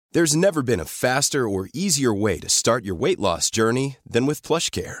There's never been a faster or easier way to start your weight loss journey than with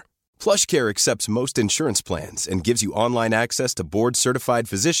PlushCare. PlushCare accepts most insurance plans and gives you online access to board-certified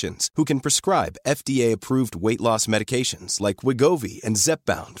physicians who can prescribe FDA-approved weight loss medications like Wegovy and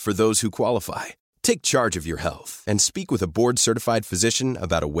Zepbound for those who qualify. Take charge of your health and speak with a board-certified physician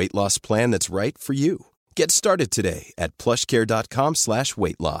about a weight loss plan that's right for you. Get started today at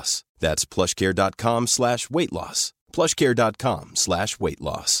plushcare.com/weight-loss. That's plushcare.com/weight-loss.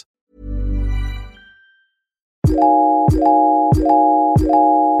 plushcare.com/weight-loss.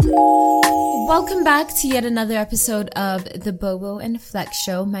 Welcome back to yet another episode of the Bobo and Flex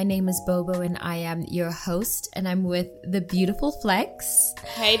Show. My name is Bobo and I am your host, and I'm with the beautiful Flex.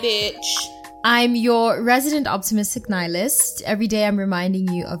 Hey, bitch. I'm your resident optimistic nihilist. Every day I'm reminding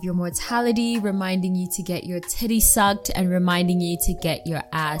you of your mortality, reminding you to get your titty sucked, and reminding you to get your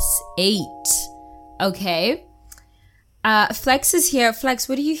ass ate. Okay? Flex is here. Flex,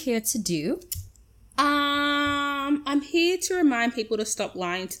 what are you here to do? I'm here to remind people to stop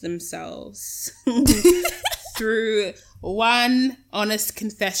lying to themselves through one honest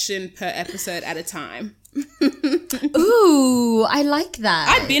confession per episode at a time. Ooh, I like that.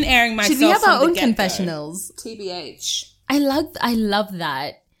 I've been airing myself. Should we have our own get-go. confessionals? TBH. I love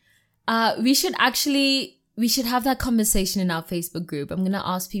that. We should have that conversation in our Facebook group. I'm going to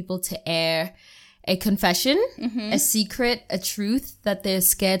ask people to air a confession, a secret, a truth that they're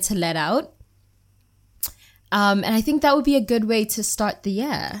scared to let out. And I think that would be a good way to start the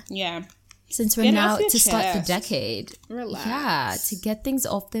year. Yeah. Since we're now to start the decade. Relax. Yeah, to get things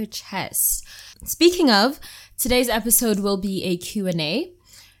off their chests. Speaking of, today's episode will be a Q&A.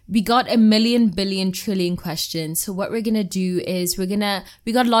 We got a million, billion, trillion questions. So what we're going to do is we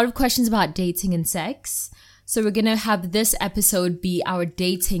got a lot of questions about dating and sex. So we're going to have this episode be our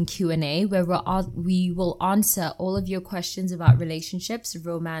dating Q&A, where we will answer all of your questions about relationships,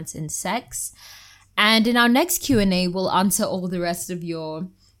 romance, and sex. And in our next Q&A, we'll answer all the rest of your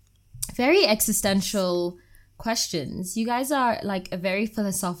very existential questions. You guys are like a very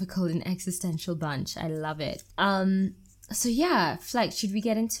philosophical and existential bunch. I love it. So yeah, Flex, should we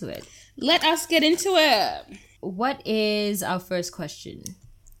get into it? Let us get into it. What is our first question?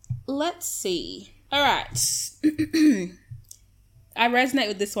 Let's see. All right. I resonate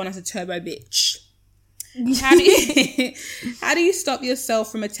with this one as a turbo bitch. How do you stop yourself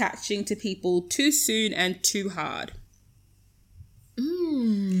from attaching to people too soon and too hard?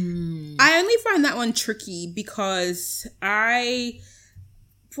 I only find that one tricky because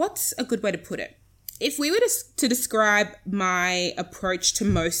what's a good way to put it? If we were to describe my approach to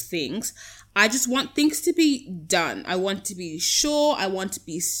most things, I just want things to be done. I want to be sure. I want to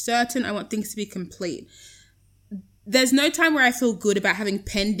be certain. I want things to be complete. There's no time where I feel good about having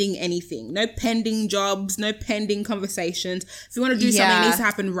pending anything. No pending jobs, no pending conversations. If you want to do something, it needs to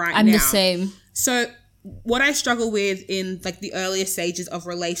happen right now. I'm the same. So what I struggle with in like the earlier stages of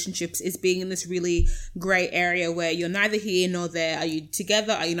relationships is being in this really grey area where you're neither here nor there. Are you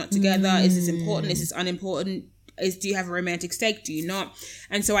together? Are you not together? Is this important? Is this unimportant? Do you have a romantic stake? Do you not?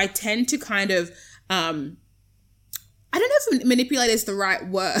 And so I tend to kind of, I don't know if manipulate is the right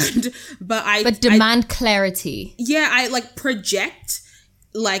word, but demand clarity. Yeah, I like project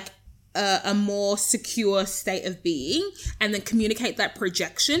like a more secure state of being and then communicate that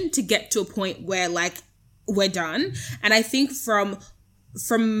projection to get to a point where like we're done. And I think from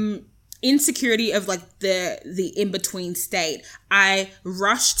insecurity of like the in-between state, I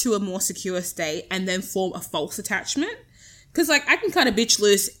rush to a more secure state and then form a false attachment. Because, like, I can kind of bitch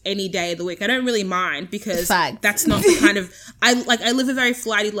loose any day of the week. I don't really mind because that's not the kind of... I live a very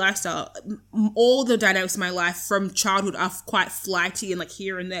flighty lifestyle. All the dynamics of my life from childhood are quite flighty and, like,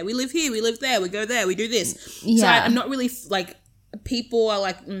 here and there. We live here, we live there, we go there, we do this. Yeah. So I'm not really, like... People are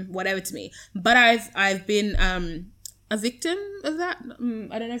like, whatever to me. But I've been a victim of that.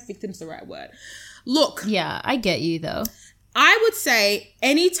 I don't know if victim's the right word. Look. Yeah, I get you, though. I would say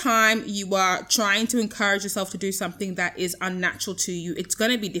anytime you are trying to encourage yourself to do something that is unnatural to you, it's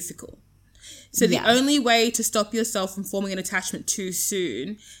going to be difficult. So the only way to stop yourself from forming an attachment too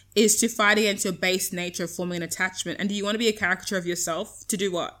soon is to fight against your base nature of forming an attachment. And do you want to be a caricature of yourself to do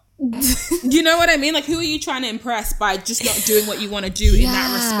what? You know what I mean? Like, who are you trying to impress by just not doing what you want to do in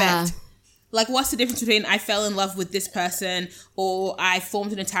that respect? Like, what's the difference between I fell in love with this person or I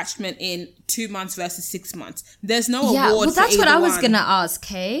formed an attachment in 2 months versus 6 months? There's no award for either one. Well, that's what I was going to ask,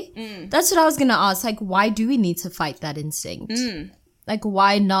 hey? That's what I was going to ask. Like, why do we need to fight that instinct? Like,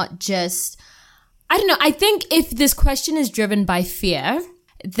 why not just... I don't know. I think if this question is driven by fear,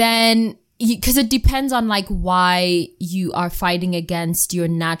 then... Because it depends on, like, why you are fighting against your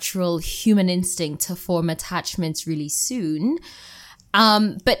natural human instinct to form attachments really soon.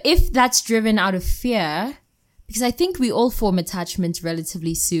 But if that's driven out of fear, because I think we all form attachments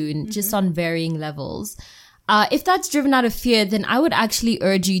relatively soon, just on varying levels. If that's driven out of fear, then I would actually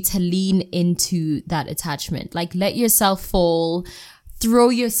urge you to lean into that attachment. Like, let yourself fall, throw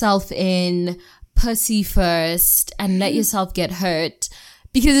yourself in, pussy first, and let yourself get hurt.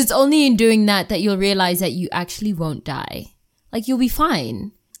 Because it's only in doing that that you'll realize that you actually won't die. Like, you'll be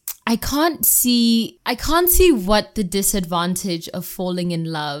fine. I can't see what the disadvantage of falling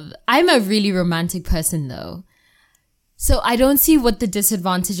in love. I'm a really romantic person though. So I don't see what the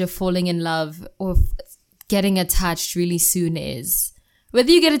disadvantage of falling in love or getting attached really soon is.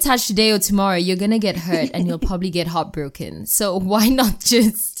 Whether you get attached today or tomorrow, you're going to get hurt and you'll probably get heartbroken. So why not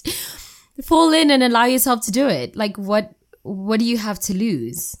just fall in and allow yourself to do it? Like, what do you have to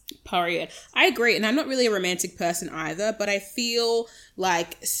lose? Period. I agree. And I'm not really a romantic person either, but I feel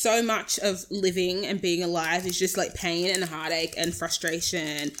like so much of living and being alive is just like pain and heartache and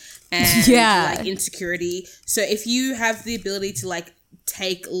frustration and like insecurity. So if you have the ability to like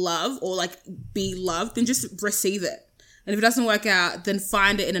take love or like be loved, then just receive it. And if it doesn't work out, then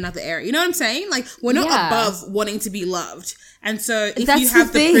find it in another area. You know what I'm saying? Like, we're not above wanting to be loved. And so if you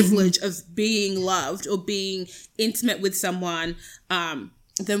have the privilege of being loved or being intimate with someone,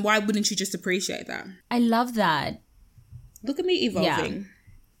 then why wouldn't you just appreciate that? I love that. Look at me evolving.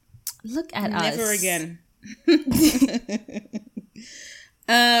 Yeah. Look at us. Never again.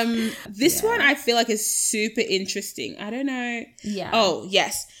 This one I feel like is super interesting. I don't know. Yeah. Oh,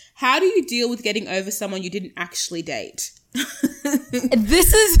 yes. How do you deal with getting over someone you didn't actually date?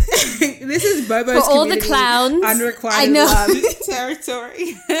 This is Bobo's for all the clowns. Unrequited love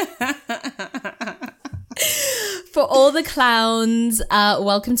territory. For all the clowns,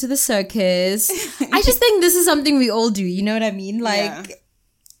 welcome to the circus. I just think this is something we all do. You know what I mean? Like,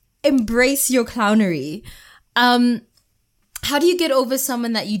 embrace your clownery. How do you get over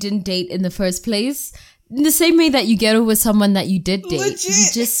someone that you didn't date in the first place? In the same way that you get over someone that you did date. Legit. You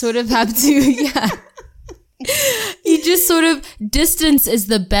just sort of have to, you just sort of, distance is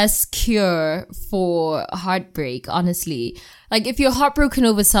the best cure for heartbreak, honestly. Like, if you're heartbroken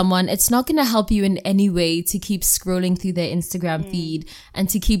over someone, it's not going to help you in any way to keep scrolling through their Instagram feed and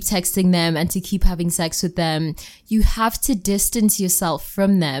to keep texting them and to keep having sex with them. You have to distance yourself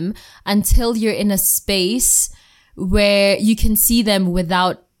from them until you're in a space where you can see them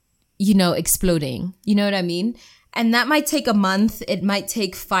without, exploding. You know what I mean? And that might take a month. It might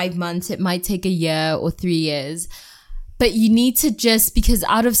take 5 months. It might take a year or 3 years. But you need to just, because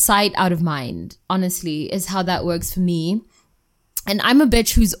out of sight, out of mind, honestly, is how that works for me. And I'm a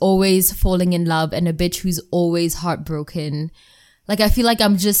bitch who's always falling in love and a bitch who's always heartbroken. Like, I feel like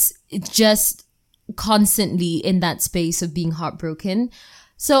I'm just constantly in that space of being heartbroken.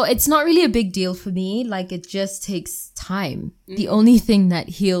 So it's not really a big deal for me. Like, it just takes time. The only thing that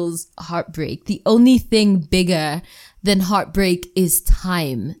heals heartbreak, the only thing bigger than heartbreak is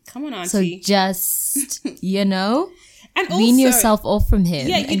time. Come on, auntie. So just, and wean also, yourself off from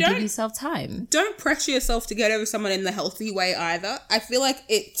him and give yourself time. Don't pressure yourself to get over someone in the healthy way either. I feel like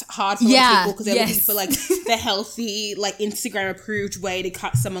it's hard for people because they're looking for like the healthy, like Instagram approved way to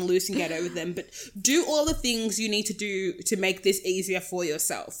cut someone loose and get over them. But do all the things you need to do to make this easier for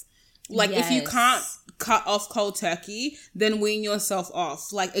yourself. Like, if you can't cut off cold turkey, then wean yourself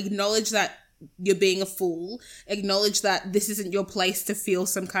off. Like, acknowledge that you're being a fool. Acknowledge that this isn't your place to feel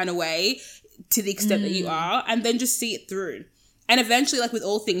some kind of way to the extent that you are, and then just see it through. And eventually, like with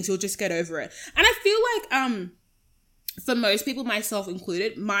all things, you'll just get over it. And I feel like for most people, myself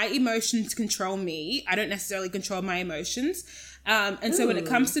included, my emotions control me. I don't necessarily control my emotions. And so when it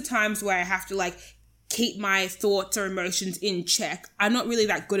comes to times where I have to like keep my thoughts or emotions in check, I'm not really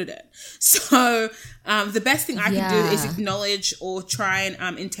that good at it. So the best thing I can do is acknowledge or try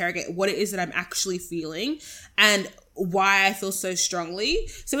and interrogate what it is that I'm actually feeling and why I feel so strongly.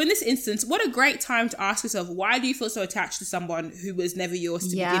 So in this instance, what a great time to ask yourself, why do you feel so attached to someone who was never yours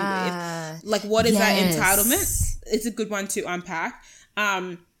to begin with? Like, what is that entitlement? It's a good one to unpack.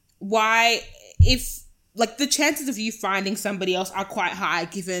 Why, if like the chances of you finding somebody else are quite high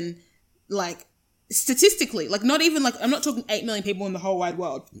given like statistically, like not even like, I'm not talking 8 million people in the whole wide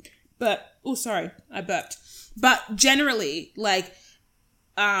world, but, oh, sorry, I burped. But generally, like,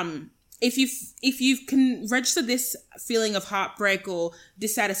 if you can register this feeling of heartbreak or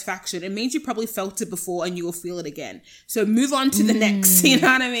dissatisfaction, it means you probably felt it before and you will feel it again. So move on to the next, you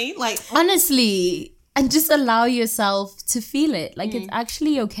know what I mean? Like, honestly, and just allow yourself to feel it. Like, it's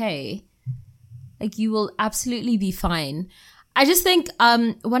actually okay. Like, you will absolutely be fine. I just think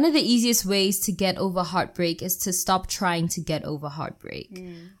one of the easiest ways to get over heartbreak is to stop trying to get over heartbreak.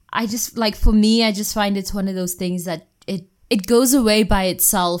 I just, like, for me, I just find it's one of those things that it it goes away by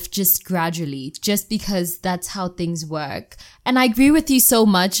itself just gradually, just because that's how things work. And I agree with you so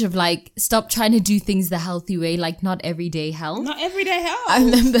much of like, stop trying to do things the healthy way, like not everyday health. Not everyday health. I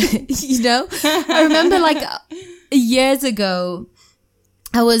remember, I remember like years ago,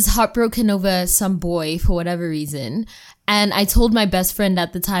 I was heartbroken over some boy for whatever reason. And I told my best friend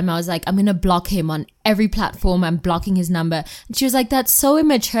at the time, I was like, I'm going to block him on every platform. I'm blocking his number. And she was like, that's so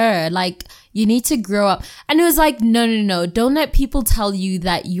immature. Like, you need to grow up. And it was like, no. Don't let people tell you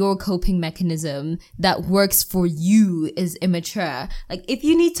that your coping mechanism that works for you is immature. Like, if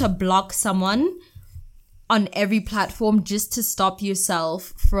you need to block someone on every platform just to stop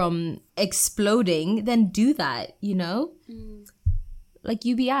yourself from exploding, then do that, Like,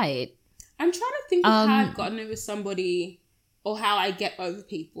 you be aight. I'm trying to think of how I've gotten over somebody or how I get over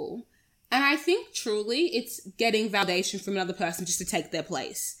people. And I think truly it's getting validation from another person just to take their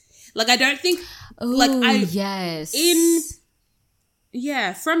place. Like, I don't think, from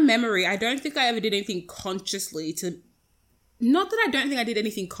memory, I don't think I ever did anything consciously not that I don't think I did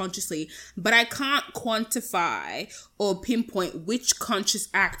anything consciously, but I can't quantify or pinpoint which conscious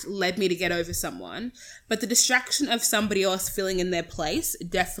act led me to get over someone. But the distraction of somebody else filling in their place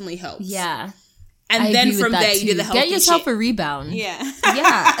definitely helps. Yeah. And then from there, you do the healthy shit. Get yourself a rebound. Yeah.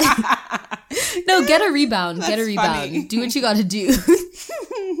 Yeah. No, get a rebound. Get a rebound. Funny. Do what you got to do.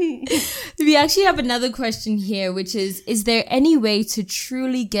 We actually have another question here, which is there any way to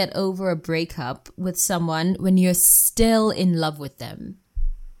truly get over a breakup with someone when you're still in love with them?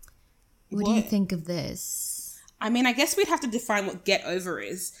 What do you think of this? I mean, I guess we'd have to define what get over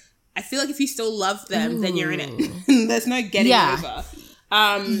is. I feel like if you still love them, then you're in it. There's no getting over.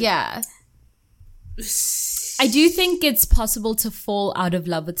 Yeah. I do think it's possible to fall out of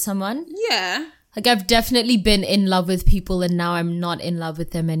love with someone. Yeah. Like, I've definitely been in love with people and now I'm not in love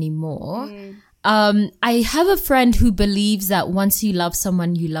with them anymore. I have a friend who believes that once you love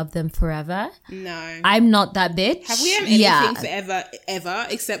someone, you love them forever. No. I'm not that bitch. Have we had anything forever, ever,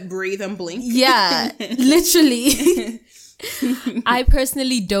 except breathe and blink? Yeah, literally. I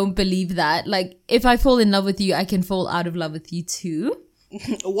personally don't believe that. Like, if I fall in love with you, I can fall out of love with you too.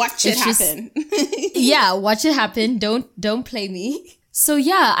 Watch it happen. Yeah, watch it happen. Don't play me. So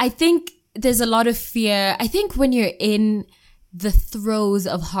yeah, I think there's a lot of fear. I think when you're in the throes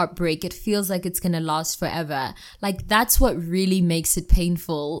of heartbreak, it feels like it's going to last forever. Like, that's what really makes it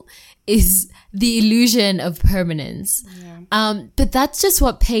painful, is the illusion of permanence. Yeah. But that's just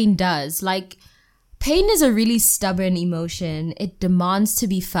what pain does. Like, pain is a really stubborn emotion. It demands to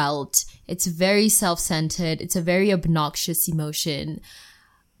be felt. It's very self-centered. It's a very obnoxious emotion.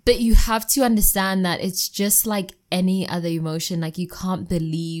 But you have to understand that it's just like any other emotion. Like, you can't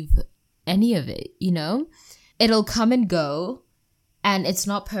believe any of it, It'll come and go, and it's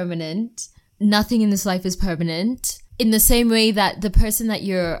not permanent. Nothing in this life is permanent. In the same way that the person that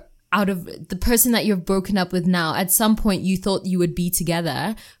you're broken up with now, at some point you thought you would be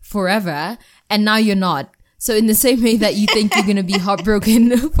together forever, and now you're not. So in the same way that you think you're going to be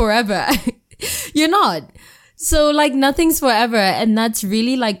heartbroken forever, you're not. So like, nothing's forever, and that's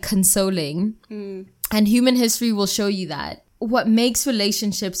really like consoling. And human history will show you that. What makes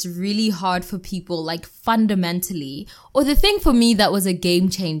relationships really hard for people, like fundamentally, or the thing for me that was a game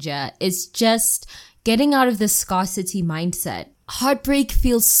changer, is just getting out of the scarcity mindset. Heartbreak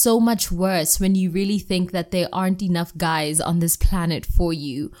feels so much worse when you really think that there aren't enough guys on this planet for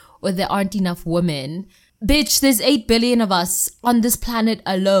you, or there aren't enough women. Bitch, there's 8 billion of us on this planet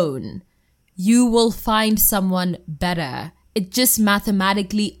alone. You will find someone better. It just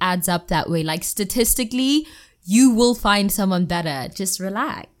mathematically adds up that way. Like, statistically, you will find someone better. Just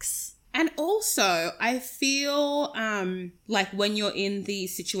relax. And also, I feel like when you're in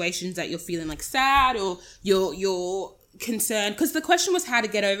these situations that you're feeling like sad or you're concerned, because the question was how to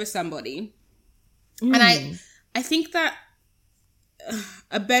get over somebody. And I think that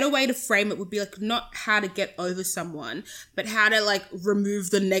a better way to frame it would be like, not how to get over someone, but how to like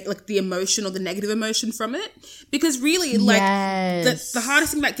remove the emotion or the negative emotion from it. Because really, like, the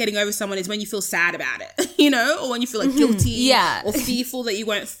hardest thing about getting over someone is when you feel sad about it, or when you feel like guilty or fearful that you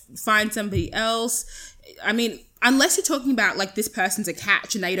won't find somebody else. I mean, unless you're talking about like this person's a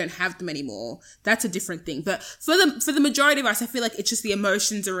catch and now you don't have them anymore, that's a different thing. But for the majority of us, I feel like it's just the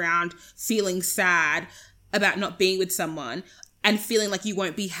emotions around feeling sad about not being with someone and feeling like you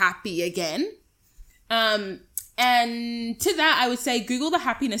won't be happy again. And to that, I would say Google the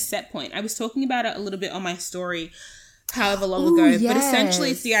happiness set point. I was talking about it a little bit on my story however long ago. Yes. But essentially,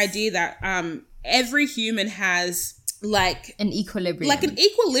 it's the idea that every human has like an equilibrium. Like an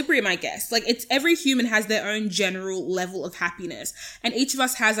equilibrium, I guess. Like it's every human has their own general level of happiness, and each of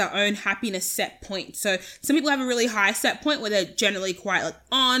us has our own happiness set point. So some people have a really high set point where they're generally quite like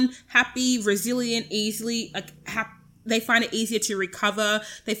on, happy, resilient, easily like they find it easier to recover.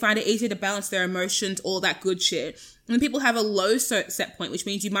 They find it easier to balance their emotions, all that good shit. And people have a low set point, which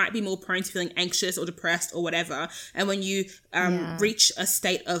means you might be more prone to feeling anxious or depressed or whatever. And when you reach a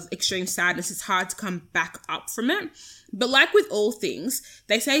state of extreme sadness, it's hard to come back up from it. But like with all things,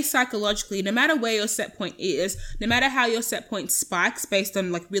 they say psychologically, no matter where your set point is, no matter how your set point spikes based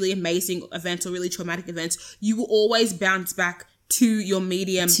on like really amazing events or really traumatic events, you will always bounce back to your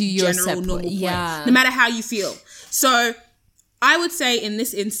medium, to your general normal point, no matter how you feel. So I would say in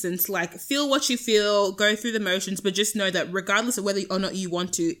this instance, like feel what you feel, go through the motions, but just know that regardless of whether or not you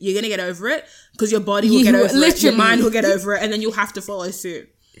want to, you're going to get over it because your body will get over it, your mind will get over it, and then you'll have to follow suit.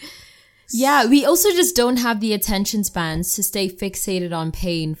 Yeah, we also just don't have the attention spans to stay fixated on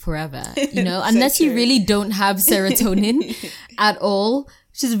pain forever, you know, unless you really don't have serotonin at all,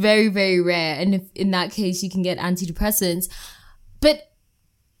 which is very, very rare. And if in that case, you can get antidepressants. But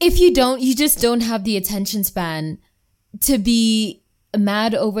if you don't, you just don't have the attention span to be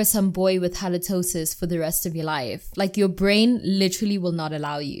mad over some boy with halitosis for the rest of your life. Like your brain literally will not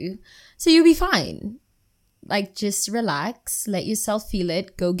allow you. So you'll be fine. Like just relax, let yourself feel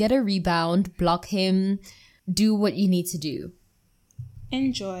it, go get a rebound, block him, do what you need to do.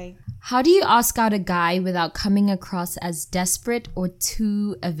 Enjoy. How do you ask out a guy without coming across as desperate or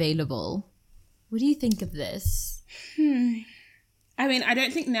too available? What do you think of this? I mean, I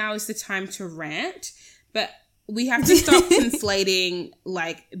don't think now is the time to rant, but we have to stop conflating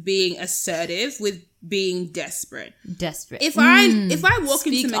like being assertive with being desperate. If I walk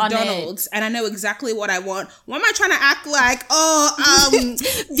into McDonald's and I know exactly what I want, why am I trying to act like,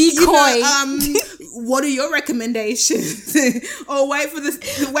 be coy? What are your recommendations? Or wait for the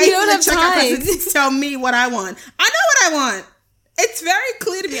checkout person to tell me what I want. I know what I want. It's very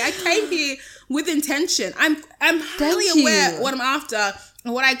clear to me. I came here with intention. I'm highly aware what I'm after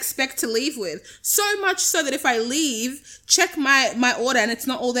and what I expect to leave with. So much so that if I leave, check my order and it's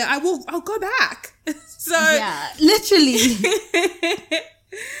not all there, I'll go back. So yeah, literally.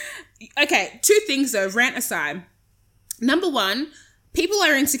 Okay, two things though, rant aside. Number one, people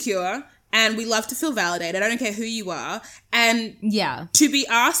are insecure and we love to feel validated. I don't care who you are. And to be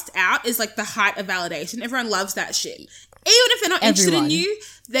asked out is like the height of validation. Everyone loves that shit. Even if they're not interested in you,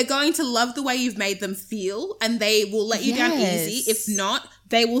 they're going to love the way you've made them feel and they will let you down easy. If not,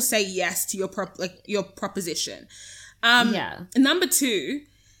 they will say yes to your proposition. Number two,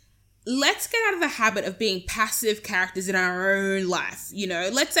 let's get out of the habit of being passive characters in our own life. You know,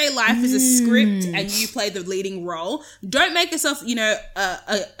 let's say life is a script and you play the leading role. Don't make yourself,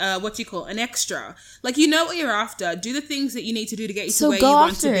 an extra. Like, you know what you're after. Do the things that you need to do to get you to where you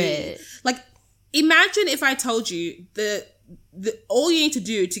want to be. Like, imagine if I told you all you need to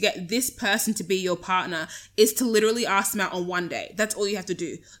do to get this person to be your partner is to literally ask them out on one day. That's all you have to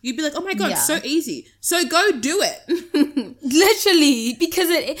do. You'd be like, oh my God, so easy. So go do it. Literally, because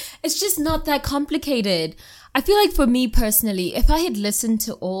it's just not that complicated. I feel like for me personally, if I had listened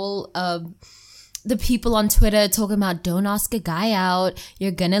to all of the people on Twitter talking about don't ask a guy out,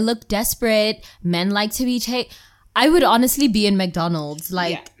 you're gonna look desperate, men like to be chased, I would honestly be in McDonald's.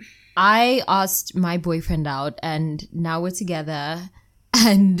 I asked my boyfriend out and now we're together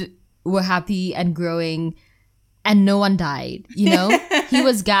and we're happy and growing and no one died, you know? He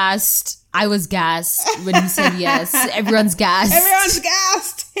was gassed. I was gassed when he said yes. Everyone's gassed. Everyone's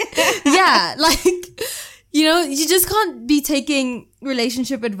gassed. Yeah, you know, you just can't be taking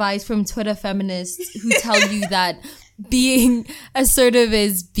relationship advice from Twitter feminists who tell you that being assertive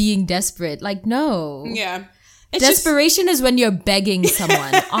is being desperate. Like, no. Yeah. Desperation is when you're begging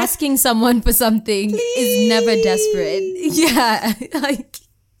someone. Asking someone for something is never desperate. Yeah.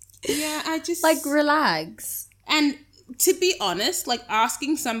 Relax. And to be honest,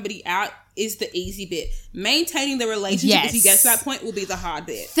 asking somebody out is the easy bit. Maintaining the relationship if you get to that point will be the hard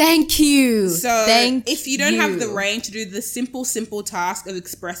bit. Thank you. So if you don't have the range to do the simple task of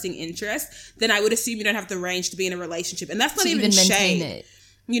expressing interest, then I would assume you don't have the range to be in a relationship. And that's not even shade. It.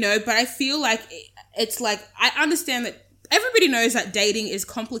 You know, but I feel like it's like, I understand that everybody knows that dating is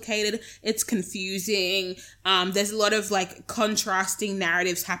complicated. It's confusing. There's a lot of contrasting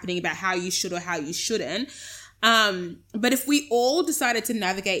narratives happening about how you should or how you shouldn't. But if we all decided to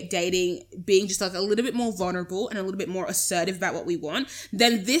navigate dating being just a little bit more vulnerable and a little bit more assertive about what we want,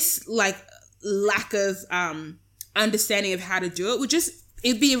 then this lack of understanding of how to do it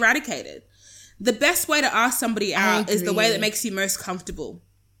it'd be eradicated. The best way to ask somebody out is the way that makes you most comfortable.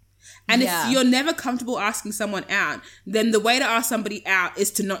 And if you're never comfortable asking someone out, then the way to ask somebody out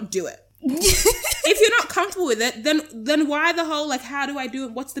is to not do it. If you're not comfortable with it, then why the whole, like, how do I do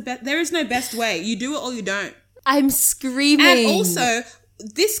it? What's the best? There is no best way. You do it or you don't. I'm screaming. And also,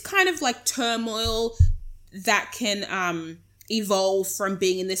 this kind of like turmoil that can evolve from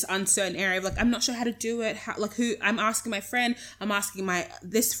being in this uncertain area of like, I'm not sure how to do it. I'm asking my friend, I'm asking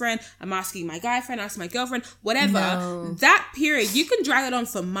this friend, I'm asking my guy friend, I'm asking my girlfriend, whatever. No. That period, you can drag it on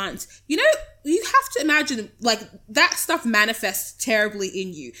for months. You know, you have to imagine like that stuff manifests terribly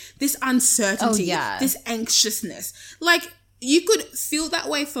in you. This uncertainty, this anxiousness. Like you could feel that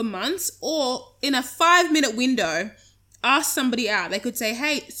way for months, or in a 5-minute window, ask somebody out. They could say,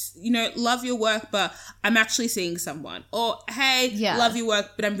 hey, you know, love your work, but I'm actually seeing someone. Or, hey, love your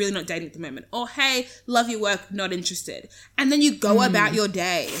work, but I'm really not dating at the moment. Or, hey, love your work, not interested. And then you go about your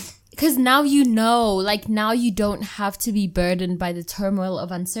day. Because now you know, like now you don't have to be burdened by the turmoil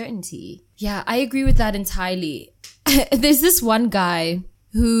of uncertainty. Yeah, I agree with that entirely. There's this one guy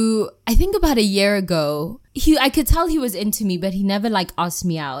who I think about a year ago, I could tell he was into me, but he never like asked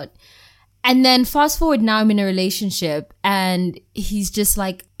me out. And then fast forward, now I'm in a relationship and he's just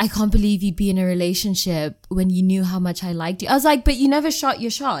like, I can't believe you'd be in a relationship when you knew how much I liked you. I was like, but you never shot your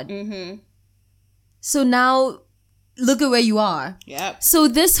shot. Mm-hmm. So now look at where you are. Yep. So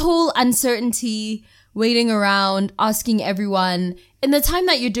this whole uncertainty, waiting around, asking everyone, in the time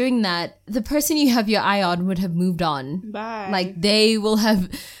that you're doing that, the person you have your eye on would have moved on. Bye. Like they're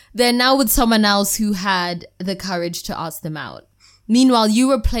now with someone else who had the courage to ask them out. Meanwhile, you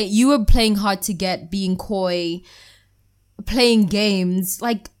were playing hard to get, being coy, playing games.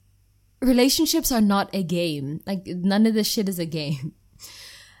 Like, relationships are not a game. Like, none of this shit is a game.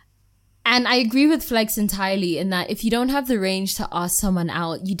 And I agree with Flex entirely in that if you don't have the range to ask someone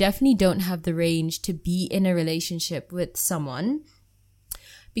out, you definitely don't have the range to be in a relationship with someone.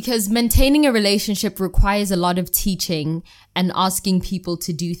 Because maintaining a relationship requires a lot of teaching and asking people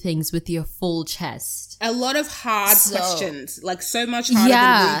to do things with your full chest. A lot of hard questions. Like, so much harder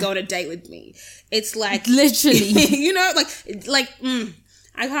than will you go on a date with me? It's like... Literally. You know,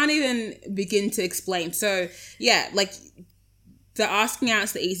 I can't even begin to explain. So, yeah, like, the asking out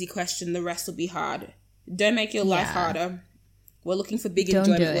is the easy question. The rest will be hard. Don't make your life harder. We're looking for big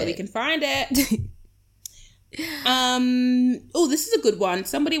enjoyment where we can find it. This is a good one.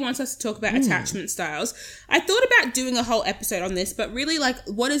 Somebody wants us to talk about attachment styles. I thought about doing a whole episode on this, but really, like,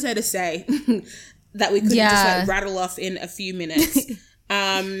 what is there to say that we couldn't just like rattle off in a few minutes?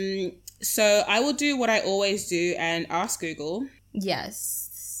 So I will do what I always do and ask Google.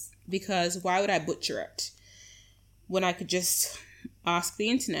 Yes. Because why would I butcher it when I could just ask the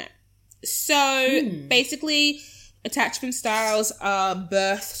internet? So basically, attachment styles are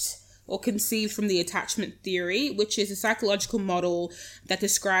birthed or conceived from the attachment theory, which is a psychological model that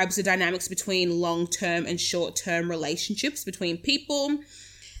describes the dynamics between long-term and short-term relationships between people.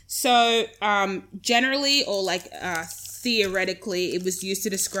 So generally, or theoretically, it was used to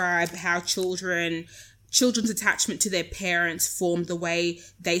describe how children's attachment to their parents formed the way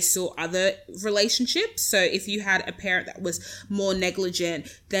they saw other relationships. So if you had a parent that was more negligent,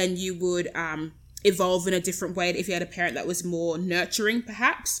 then you would evolve in a different way if you had a parent that was more nurturing,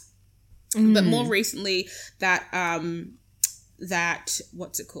 perhaps. But more recently, that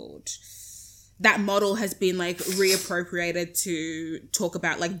model has been like reappropriated to talk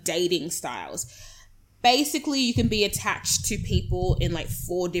about like dating styles. Basically, you can be attached to people in like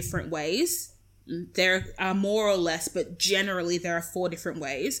 4 different ways. There are more or less, but generally there are 4 different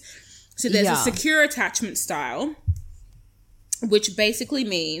ways. So there's a secure attachment style, which basically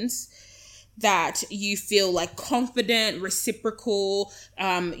means that you feel like confident, reciprocal,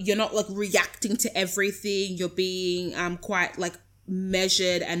 you're not like reacting to everything, you're being quite like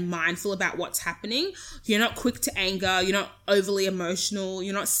measured and mindful about what's happening. You're not quick to anger, you're not overly emotional,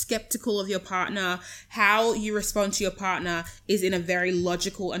 you're not skeptical of your partner. How you respond to your partner is in a very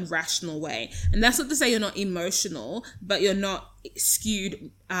logical and rational way. And that's not to say you're not emotional, but you're not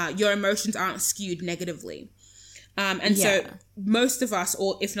skewed, your emotions aren't skewed negatively. So most of us,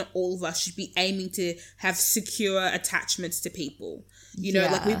 or if not all of us, should be aiming to have secure attachments to people. You know,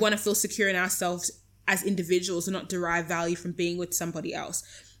 like we want to feel secure in ourselves as individuals and not derive value from being with somebody else.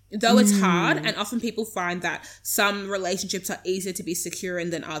 Though it's hard, and often people find that some relationships are easier to be secure in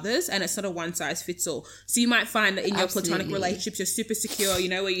than others, and it's not a one size fits all. So you might find that in your platonic relationships, you're super secure, you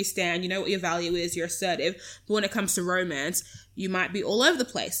know where you stand, you know what your value is, you're assertive. But when it comes to romance, you might be all over the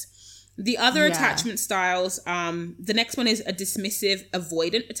place. The other attachment styles, the next one is a dismissive,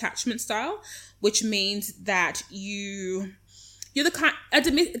 avoidant attachment style, which means that you're the kind, a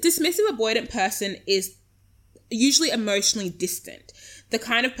dismissive, avoidant person is usually emotionally distant. The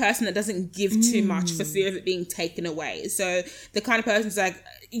kind of person that doesn't give too much for fear of it being taken away. So the kind of person's like,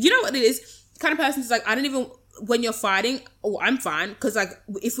 you know what it is? The kind of person's like, I don't even, when you're fighting, I'm fine. Because like,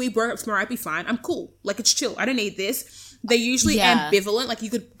 if we broke up tomorrow, I'd be fine. I'm cool. Like, it's chill. I don't need this. They're usually ambivalent. Like, you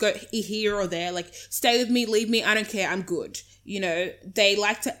could go here or there. Like, stay with me, leave me. I don't care. I'm good. You know, they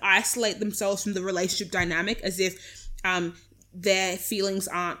like to isolate themselves from the relationship dynamic as if their feelings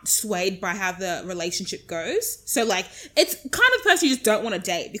aren't swayed by how the relationship goes. So like, it's kind of person you just don't want to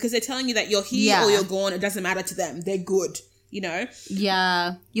date because they're telling you that you're here or you're gone. It doesn't matter to them. They're good, you know?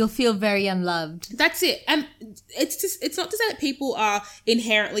 Yeah. You'll feel very unloved. That's it. And it's not to say that people are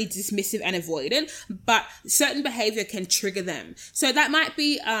inherently dismissive and avoidant, but certain behavior can trigger them. So that might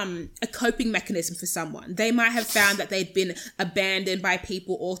be a coping mechanism for someone. They might have found that they'd been abandoned by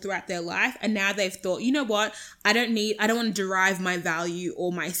people all throughout their life, and now they've thought, you know what, I don't want to derive my value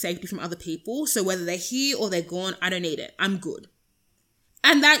or my safety from other people. So whether they're here or they're gone, I don't need it. I'm good.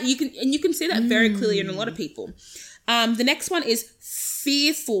 And that you can see that very clearly in a lot of people. The next one is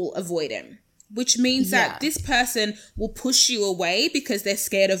fearful avoidant, which means that this person will push you away because they're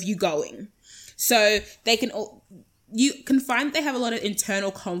scared of you going. So you can find that they have a lot of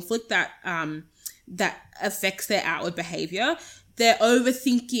internal conflict that affects their outward behavior. They're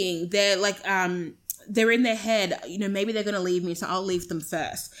overthinking. They're like, they're in their head, you know, maybe they're going to leave me, so I'll leave them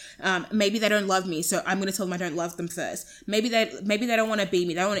first. Maybe they don't love me, so I'm going to tell them I don't love them first. Maybe they don't want to be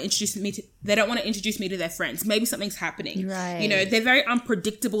me. They don't want to introduce me to their friends. Maybe something's happening. Right. You know, they're very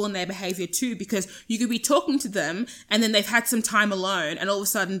unpredictable in their behavior too, because you could be talking to them and then they've had some time alone and all of a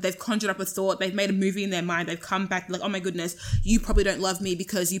sudden they've conjured up a thought, they've made a movie in their mind, they've come back like, oh my goodness, you probably don't love me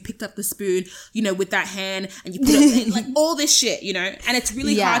because you picked up the spoon, you know, with that hand and you put it like all this shit, you know, and it's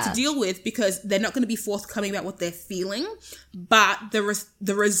really hard to deal with because they're not going to be forthcoming about what they're feeling, but the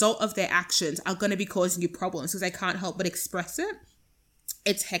result of their actions are going to be causing you problems because they can't help but express it.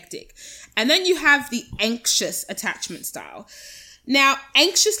 It's hectic. And then you have the anxious attachment style. Now,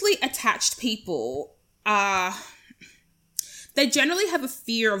 anxiously attached people they generally have a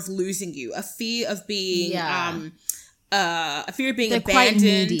fear of losing you, a fear of being they're abandoned. Quite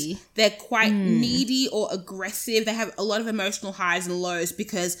needy. They're quite needy or aggressive. They have a lot of emotional highs and lows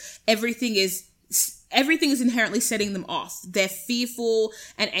because everything is inherently setting them off. They're fearful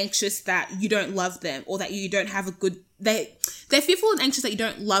and anxious that you don't love them or that you don't have a good... They're fearful and anxious that you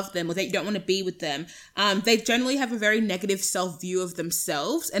don't love them or that you don't want to be with them. They generally have a very negative self-view of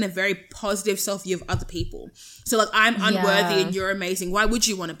themselves and a very positive self-view of other people. So like, I'm unworthy and you're amazing. Why would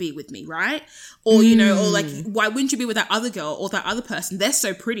you want to be with me, right? Or, you know, or like, why wouldn't you be with that other girl or that other person? They're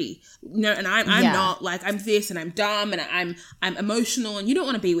so pretty, you know, and I'm not, like, I'm this and I'm dumb and I'm emotional and you don't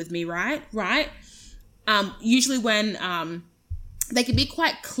want to be with me, right? Right? Usually when... they can be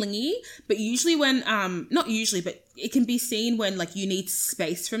quite clingy, but usually when, not usually, but it can be seen when like you need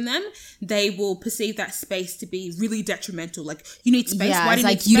space from them, they will perceive that space to be really detrimental. Like, you need space. Why do you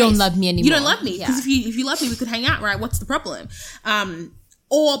need space? You don't love me anymore. You don't love me. Because if you love me, we could hang out, right? What's the problem?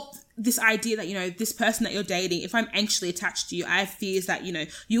 Or this idea that, you know, this person that you're dating, if I'm anxiously attached to you, I have fears that, you know,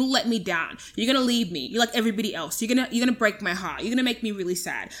 you'll let me down. You're going to leave me. You're like everybody else. You're going to break my heart. You're going to make me really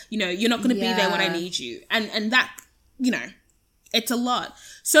sad. You know, you're not going to be there when I need you. And that, you know, it's a lot.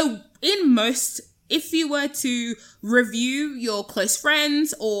 So if you were to review your close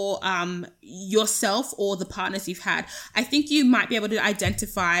friends or yourself or the partners you've had, I think you might be able to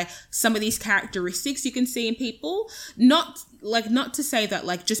identify some of these characteristics you can see in people. Not to say that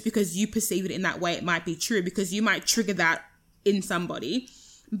like just because you perceive it in that way, it might be true, because you might trigger that in somebody.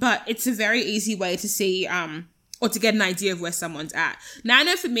 But it's a very easy way to see or to get an idea of where someone's at. Now, I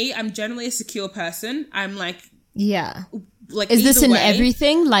know for me, I'm generally a secure person. I'm like... Yeah. Like, is this in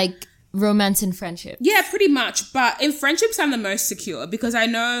everything, like romance and friendship? Yeah, pretty much. But in friendships, I'm the most secure because I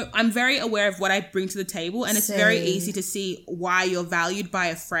know I'm very aware of what I bring to the table, and it's very easy to see why you're valued by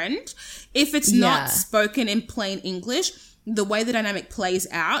a friend. If it's not spoken in plain English, the way the dynamic plays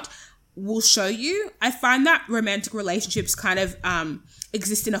out will show you. I find that romantic relationships kind of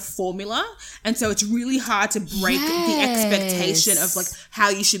exist in a formula, and so it's really hard to break the expectation of like how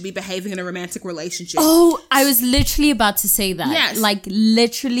you should be behaving in a romantic relationship. Oh, I was literally about to say that. Yes. Like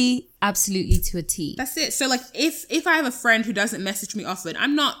literally, absolutely to a T. That's it. So like if I have a friend who doesn't message me often,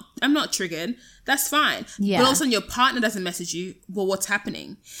 I'm not triggered. That's fine. Yeah. But all of a sudden your partner doesn't message you. Well, what's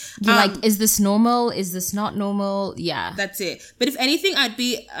happening? You're like, is this normal? Is this not normal? Yeah. That's it. But if anything, I'd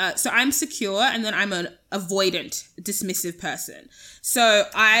be, so I'm secure and then I'm an avoidant, dismissive person. So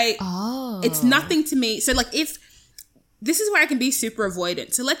it's nothing to me. So like if this is where I can be super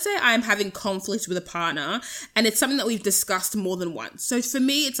avoidant. So let's say I'm having conflict with a partner and it's something that we've discussed more than once. So for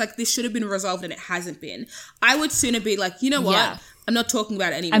me, it's like this should have been resolved and it hasn't been. I would sooner be like, you know what? Yeah. I'm not talking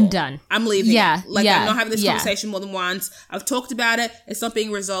about it anymore. I'm done. I'm leaving. Yeah. Like, yeah. I'm not having this yeah. conversation more than once. I've talked about it. It's not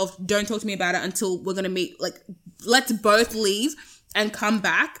being resolved. Don't talk to me about it until we're going to meet. Like, let's both leave and come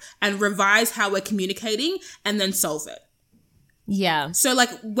back and revise how we're communicating and then solve it. Yeah. So like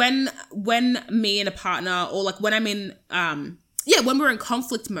when me and a partner, or like when I'm in, when we're in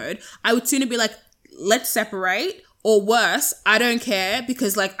conflict mode, I would sooner be like, let's separate, or worse, I don't care,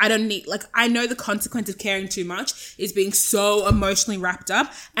 because like I don't need, like I know the consequence of caring too much is being so emotionally wrapped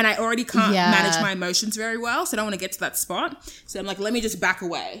up, and I already can't manage my emotions very well, so I don't want to get to that spot. So I'm like, let me just back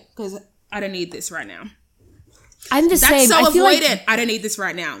away because I don't need this right now. I'm the same. That's so I feel avoidant. like, I don't need this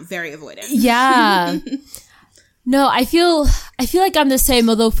right now. Very avoidant. yeah. No, I feel like I'm the same,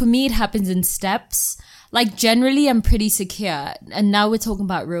 although for me it happens in steps. Like generally I'm pretty secure, and now we're talking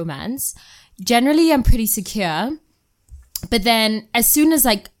about romance. Generally I'm pretty secure, but then as soon as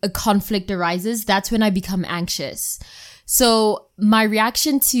like a conflict arises, that's when I become anxious. So my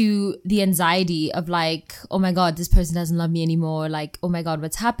reaction to the anxiety of like, oh my God, this person doesn't love me anymore, like, oh my God,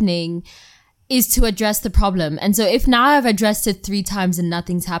 what's happening, is to address the problem. And so if now I've addressed it 3 times and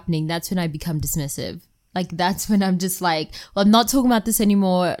nothing's happening, that's when I become dismissive. Like, that's when I'm just like, well, I'm not talking about this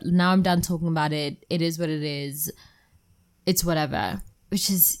anymore. Now I'm done talking about it. It is what it is. It's whatever. Which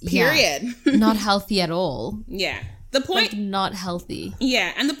is, period. Not healthy at all. Yeah. The point... Like, not healthy.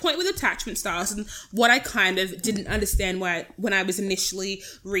 Yeah, and the point with attachment styles, and what I kind of didn't understand when I was initially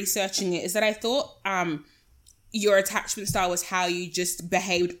researching it, is that I thought your attachment style was how you just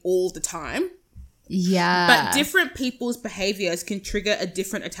behaved all the time. Yeah. But different people's behaviors can trigger a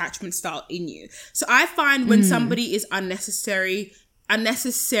different attachment style in you. So I find when somebody is unnecessarily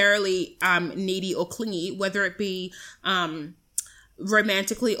needy or clingy, whether it be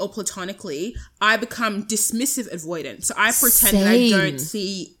romantically or platonically, I become dismissive avoidant. So I pretend that I don't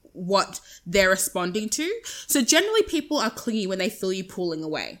see what they're responding to. So generally people are clingy when they feel you pulling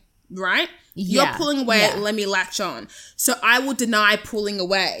away, right? Yeah. You're pulling away, let me latch on. So I will deny pulling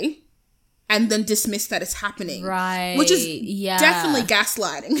away and then dismiss that it's happening. Right. Which is definitely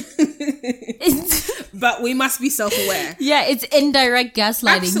gaslighting. But we must be self-aware. Yeah, it's indirect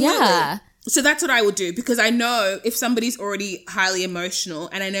gaslighting. Absolutely. Yeah. So that's what I would do, because I know if somebody's already highly emotional,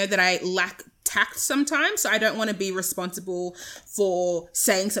 and I know that I lack tact sometimes, so I don't want to be responsible for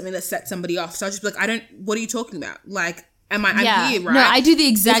saying something that sets somebody off. So I'll just be like, what are you talking about? Like, I'm here, right? No, I do the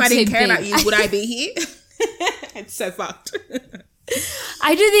exact same thing. If I didn't care about you, would I be here? It's so fucked.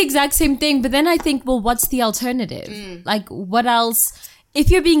 I do the exact same thing, but then I think, well, what's the alternative? Like, what else?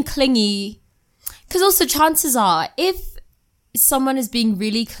 If you're being clingy, because also chances are, if someone is being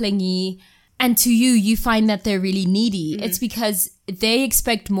really clingy and to you find that they're really needy, it's because they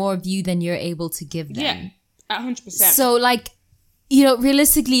expect more of you than you're able to give them. Yeah, 100%. So, like, you know,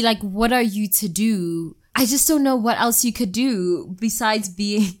 realistically, like, what are you to do? I just don't know what else you could do besides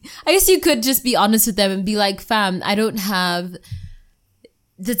being... I guess you could just be honest with them and be like, fam, I don't have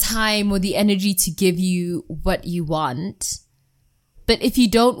the time or the energy to give you what you want. But if you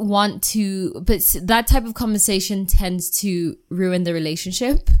don't want to... But that type of tends to ruin the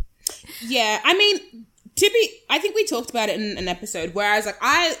relationship. Yeah, I mean, I think we talked about it in an episode where I was like,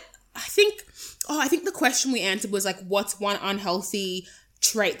 I think the question we answered was like, what's one unhealthy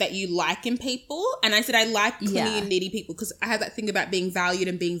trait that you like in people? And I said I like clingy and needy people because I have that thing about being valued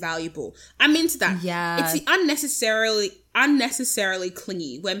and being valuable. I'm into that. Yeah. It's the unnecessarily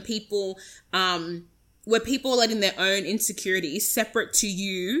clingy when people where people are letting their own insecurities separate to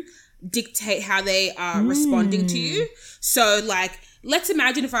you dictate how they are responding to you. So like, let's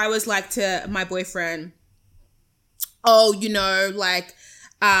imagine if I was like to my boyfriend, oh, you know, like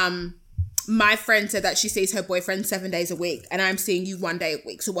my friend said that she sees her boyfriend 7 days a week and I'm seeing you 1 day a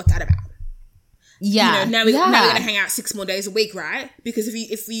week. So what's that about? Yeah. You know, now we're going to hang out 6 more days a week, right? Because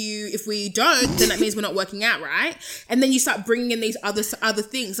if we don't, then that means we're not working out, right? And then you start bringing in these other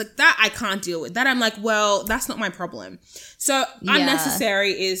things like that. I can't deal with that. I'm like, well, that's not my problem. So unnecessary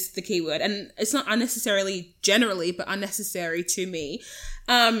is the key word, and it's not unnecessarily generally, but unnecessary to me.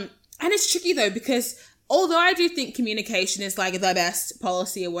 And it's tricky though, because although I do think communication is like the best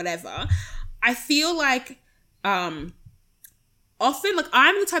policy or whatever, I feel like often like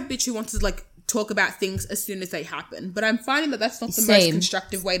I'm the type of bitch who wants to like talk about things as soon as they happen, but I'm finding that that's not the most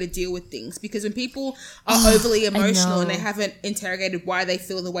constructive way to deal with things, because when people are overly emotional and they haven't interrogated why they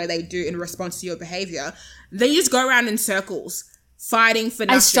feel the way they do in response to your behavior, they just go around in circles fighting for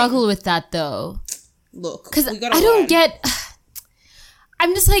nothing. I struggle with that though. Look, because I don't get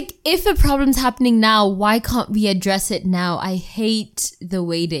I'm just like, if a problem's happening now, why can't we address it now? I hate the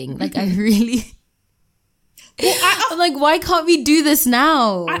waiting. Like, I really... I'm like, why can't we do this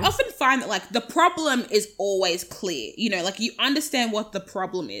now? I often find that, like, the problem is always clear. You know, like, you understand what the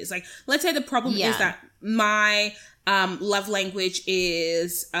problem is. Like, let's say the problem is that my love language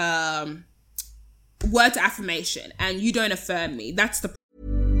is words of affirmation and you don't affirm me. That's the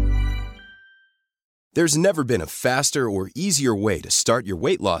There's never been a faster or easier way to start your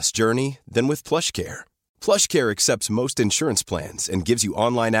weight loss journey than with PlushCare. PlushCare accepts most insurance plans and gives you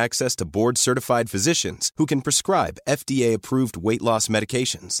online access to board-certified physicians who can prescribe FDA-approved weight loss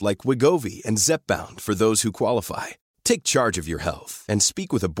medications like Wegovy and Zepbound for those who qualify. Take charge of your health and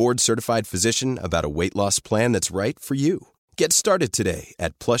speak with a board-certified physician about a weight loss plan that's right for you. Get started today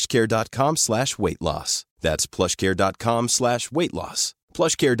at plushcare.com/weight-loss. That's plushcare.com/weight-loss.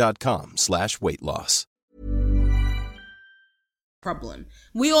 plushcare.com/weight-loss. problem.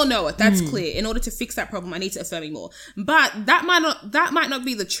 We all know it. That's clear. In order to fix that problem, I need to affirm me more. But that might not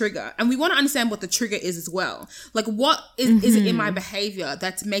be the trigger. And we want to understand what the trigger is as well. Like, what is it in my behavior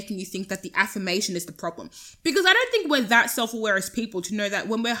that's making you think that the affirmation is the problem? Because I don't think we're that self-aware as people to know that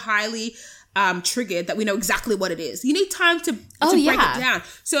when we're highly triggered, that we know exactly what it is. You need time to break it down.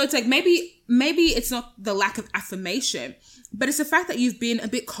 So it's like, maybe it's not the lack of affirmation, but it's the fact that you've been a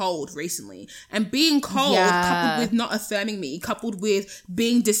bit cold recently. And being cold, coupled with not affirming me, coupled with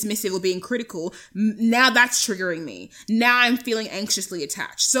being dismissive or being critical, now that's triggering me. Now I'm feeling anxiously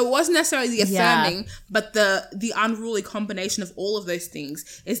attached. So it wasn't necessarily the affirming, but the unruly combination of all of those things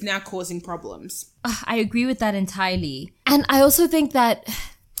is now causing problems. I agree with that entirely. And I also think that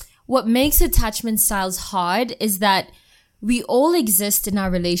what makes attachment styles hard is that we all exist in our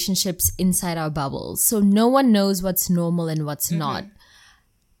relationships inside our bubbles. So no one knows what's normal and what's not.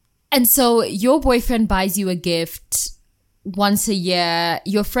 And so your boyfriend buys you a gift once a year.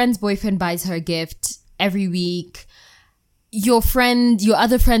 Your friend's boyfriend buys her a gift every week. Your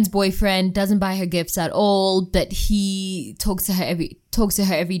other friend's boyfriend doesn't buy her gifts at all, but he talks to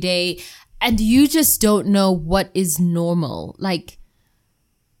her every day. And you just don't know what is normal. Like,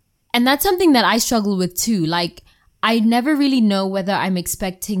 and that's something that I struggle with too. Like, I never really know whether I'm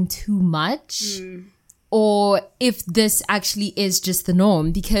expecting too much or if this actually is just the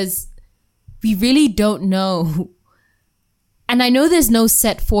norm, because we really don't know. And I know there's no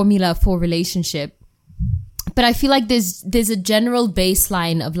set formula for relationship, but I feel like there's a general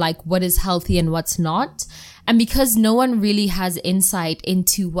baseline of like what is healthy and what's not. And because no one really has insight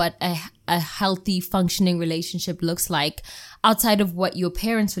into what a healthy functioning relationship looks like outside of what your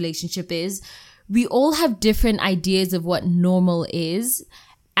parents' relationship is, we all have different ideas of what normal is,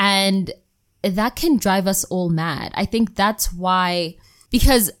 and that can drive us all mad. I think that's why,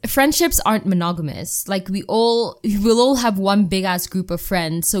 because friendships aren't monogamous. Like, we'll all have one big ass group of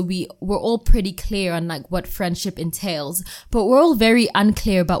friends, so we're all pretty clear on like what friendship entails, but we're all very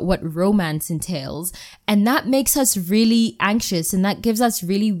unclear about what romance entails, and that makes us really anxious, and that gives us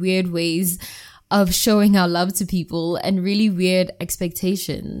really weird ways of showing our love to people and really weird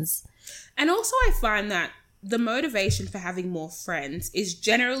expectations. And also I find that the motivation for having more friends is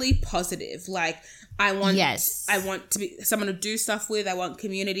generally positive. Like, I want to be someone to do stuff with. I want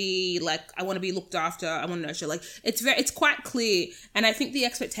community. Like, I want to be looked after. I want to nurture. Like, it's quite clear. And I think the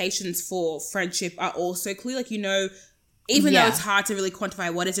expectations for friendship are also clear. Like, you know, even though it's hard to really quantify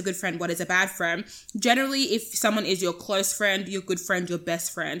what is a good friend, what is a bad friend, generally if someone is your close friend, your good friend, your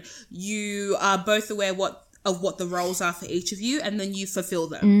best friend, you are both aware of what the roles are for each of you, and then you fulfill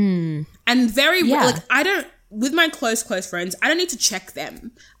them. And with my close friends, I don't need to check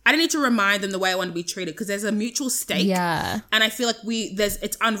them. I don't need to remind them the way I want to be treated, because there's a mutual stake. Yeah. And I feel like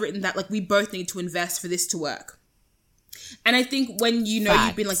it's unwritten that like we both need to invest for this to work. And I think when you know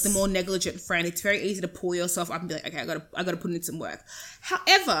you've been like the more negligent friend, it's very easy to pull yourself up and be like, okay, I gotta put in some work.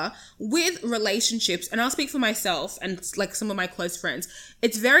 However, with relationships, and I'll speak for myself and like some of my close friends,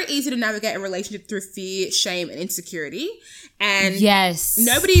 it's very easy to navigate a relationship through fear, shame, and insecurity. And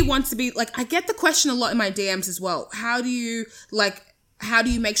nobody wants to be like, I get the question a lot in my DMs as well. How do you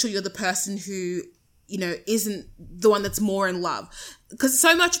make sure you're the person who, you know, isn't the one that's more in love? Because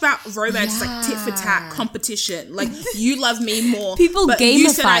so much about romance is like tit for tat competition. Like, you love me more. People but gamify you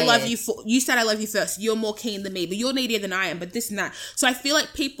said I love you. You said I love you first. You're more keen than me, but you're needier than I am. But this and that. So I feel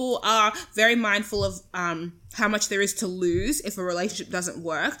like people are very mindful of how much there is to lose if a relationship doesn't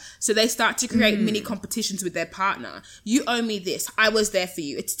work. So they start to create mini competitions with their partner. You owe me this. I was there for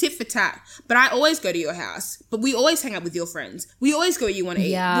you. It's tit for tat. But I always go to your house. But we always hang out with your friends. We always go where you want to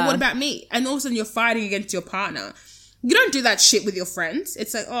eat. But what about me? And all of a sudden you're fighting against your partner. You don't do that shit with your friends.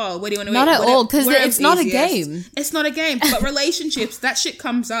 It's like, oh, where do you want to eat? Not at all, because it's not a game. It's not a game. But relationships, that shit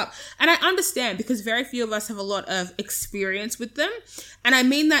comes up. And I understand, because very few of us have a lot of experience with them. And I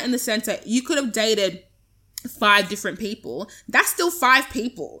mean that in the sense that you could have dated 5 different people. That's still 5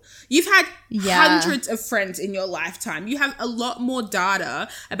 people. You've had hundreds of friends in your lifetime. You have a lot more data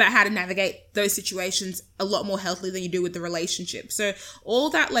about how to navigate those situations a lot more healthily than you do with the relationship. So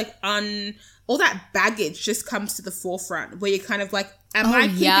all that all that baggage just comes to the forefront, where you're kind of like, am I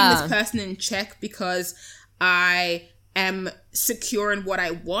keeping this person in check because I am secure in what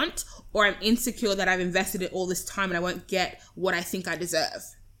I want, or I'm insecure that I've invested it all this time and I won't get what I think I deserve?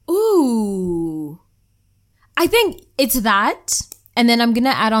 Ooh. I think it's that. And then I'm going to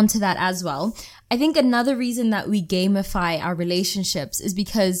add on to that as well. I think another reason that we gamify our relationships is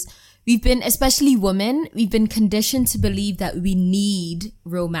because we've been, especially women, we've been conditioned to believe that we need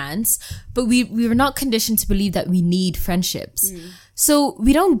romance, but we were not conditioned to believe that we need friendships. So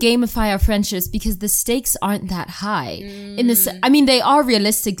we don't gamify our friendships because the stakes aren't that high. I mean, they are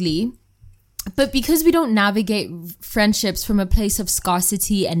realistically, but because we don't navigate friendships from a place of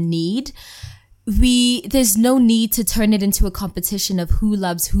scarcity and need, there's no need to turn it into a competition of who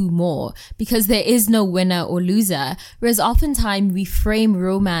loves who more, because there is no winner or loser. Whereas oftentimes we frame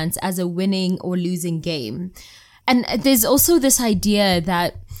romance as a winning or losing game. And there's also this idea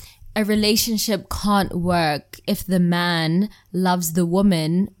that a relationship can't work if the man loves the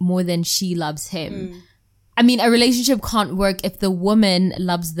woman more than she loves him. I mean, a relationship can't work if the woman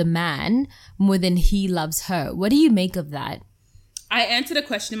loves the man more than he loves her. What do you make of that? I answered a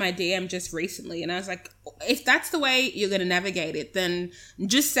question in my DM just recently, and I was like, if that's the way you're going to navigate it, then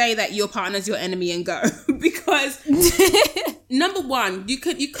just say that your partner's your enemy and go. Because number one, you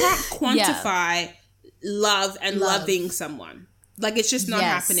can't quantify love and loving someone. Like, it's just not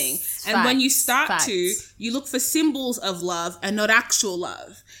happening. And when you start to, you look for symbols of love and not actual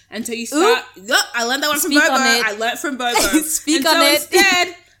love. And so you start, I learned that one from Bobo. I learned from Bobo.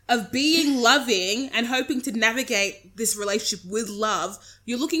 Instead of being loving and hoping to navigate this relationship with love,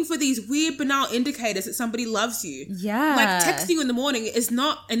 you're looking for these weird banal indicators that somebody loves you. Yeah. Like, texting you in the morning is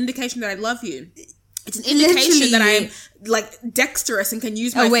not an indication that I love you. It's an indication that I am, like, dexterous and can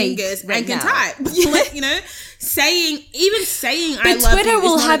use my fingers and can type. Like, you know, saying I love Twitter you is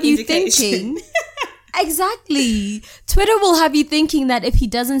will not have an you indication. thinking. Exactly. Twitter will have you thinking that if he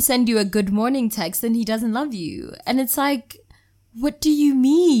doesn't send you a good morning text, then he doesn't love you. And it's like, what do you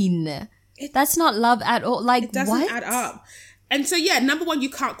mean? That's not love at all. Like, it doesn't add up. And so, yeah, number one, you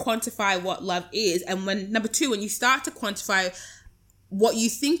can't quantify what love is. And number two, when you start to quantify what you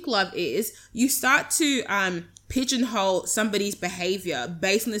think love is, you start to pigeonhole somebody's behavior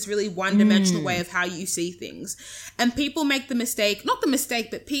based on this really one-dimensional way of how you see things. And people make the mistake, not the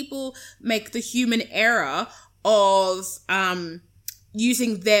mistake, but people make the human error of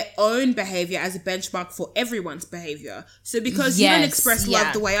using their own behavior as a benchmark for everyone's behavior. So because you don't express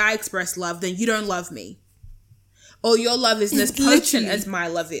love the way I express love, then you don't love me. Or your love isn't as potent as my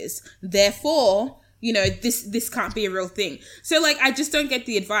love is. Therefore, you know, this can't be a real thing. So, like, I just don't get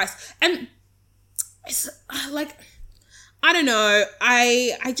the advice. And it's like, I don't know.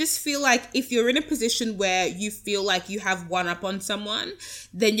 I just feel like if you're in a position where you feel like you have one up on someone,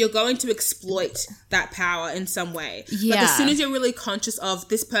 then you're going to exploit that power in some way. Yeah. Like, as soon as you're really conscious of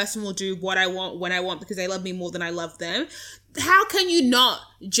this person will do what I want when I want because they love me more than I love them, how can you not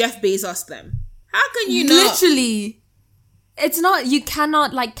Jeff Bezos them? How can you not? Literally. It's not, you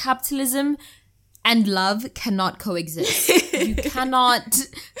cannot, like, capitalism and love cannot coexist. You cannot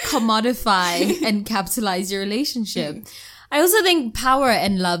commodify and capitalize your relationship. I also think power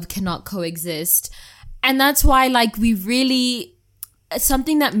and love cannot coexist. And that's why, like,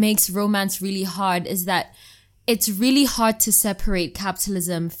 something that makes romance really hard is that it's really hard to separate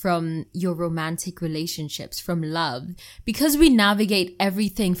capitalism from your romantic relationships, from love. Because we navigate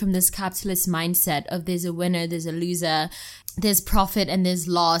everything from this capitalist mindset of there's a winner, there's a loser, there's profit and there's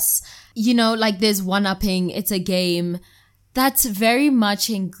loss. You know, like, there's one-upping, it's a game. That's very much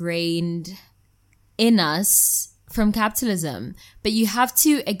ingrained in us from capitalism. But you have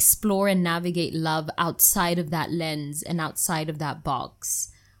to explore and navigate love outside of that lens and outside of that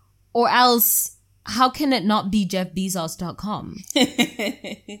box. Or else, how can it not be JeffBezos.com?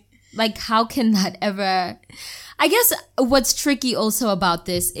 Like, how can that ever... I guess what's tricky also about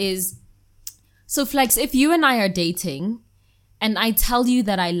this is... So, Flex, if you and I are dating and I tell you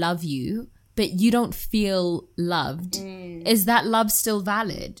that I love you, but you don't feel loved, is that love still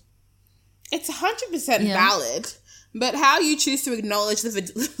valid? It's 100% valid. But how you choose to acknowledge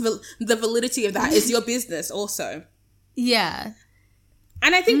the validity of that is your business also. Yeah.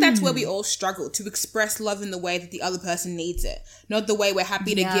 And I think that's where we all struggle, to express love in the way that the other person needs it, not the way we're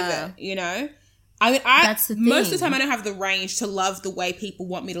happy to give it, you know? I mean, That's the most of the thing. time I don't have the range to love the way people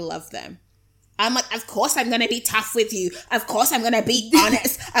want me to love them. I'm like, of course I'm going to be tough with you. Of course I'm going to be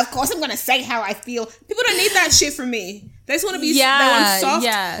honest. Of course I'm going to say how I feel. People don't need that shit from me. They just want to be they want soft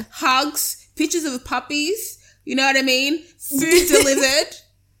hugs, pictures of puppies, you know what I mean? Food delivered,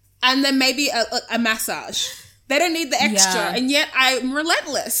 and then maybe a massage. They don't need the extra, and yet I'm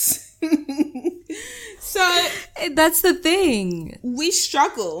relentless. So that's the thing. We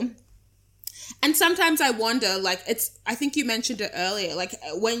struggle. And sometimes I wonder, like, I think you mentioned it earlier, like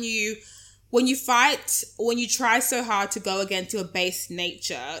when you fight, when you try so hard to go against your base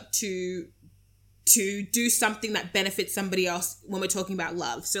nature to do something that benefits somebody else, when we're talking about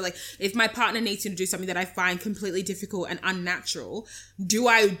love. So like, if my partner needs me to do something that I find completely difficult and unnatural, do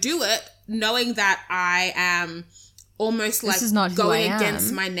I do it knowing that I am almost like going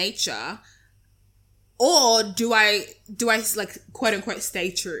against my nature? Or do I like, quote unquote, stay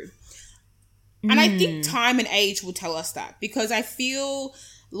true? And I think time and age will tell us that, because I feel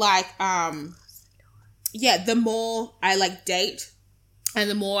like, the more I like date and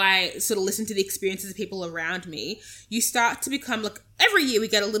the more I sort of listen to the experiences of people around me, you start to become like, every year we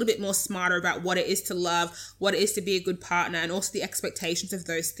get a little bit more smarter about what it is to love, what it is to be a good partner, and also the expectations of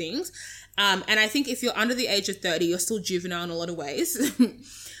those things. And I think if you're under the age of 30, you're still juvenile in a lot of ways.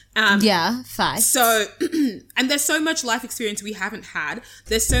 Facts. So, and there's so much life experience we haven't had.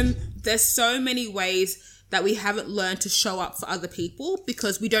 There's so many ways that we haven't learned to show up for other people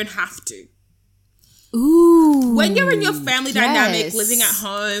because we don't have to. Ooh. When you're in your family dynamic, living at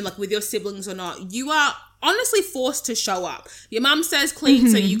home, like with your siblings or not, you are honestly forced to show up. Your mum says clean,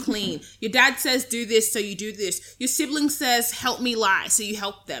 so you clean. Your dad says do this, so you do this. Your sibling says help me lie, so you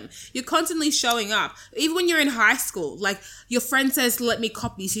help them. You're constantly showing up. Even when you're in high school, like your friend says let me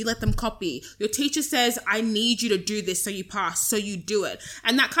copy, so you let them copy. Your teacher says I need you to do this, so you pass, so you do it.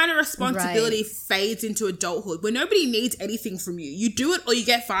 And that kind of responsibility fades into adulthood, where nobody needs anything from you. You do it or you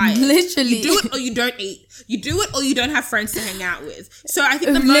get fired. Literally. You do it or you don't eat. You do it or you don't have friends to hang out with. So I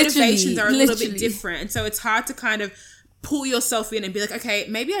think the motivations are a little bit different. And so it's hard to kind of pull yourself in and be like, okay,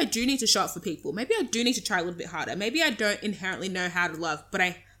 maybe I do need to show up for people. Maybe I do need to try a little bit harder. Maybe I don't inherently know how to love, but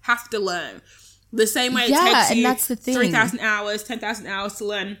I have to learn. The same way it takes you that's the thing. 3,000 hours, 10,000 hours to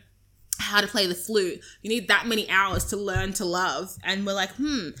learn how to play the flute. You need that many hours to learn to love. And we're like,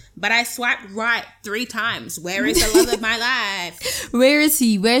 but I swiped right 3 times. Where is the love of my life? Where is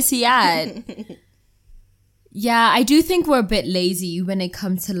he? Where's he at? Yeah, I do think we're a bit lazy when it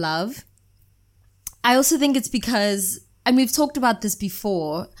comes to love. I also think it's because, and we've talked about this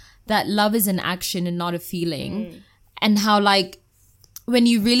before, that love is an action and not a feeling. And how, like, when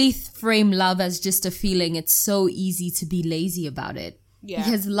you really frame love as just a feeling, it's so easy to be lazy about it. Yeah.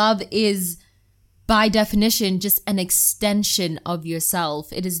 Because love is, by definition, just an extension of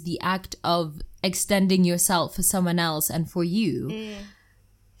yourself. It is the act of extending yourself for someone else and for you.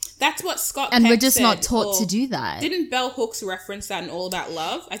 That's what Scott and Peck we're just said, not taught to do that. Didn't Bell Hooks reference that in All About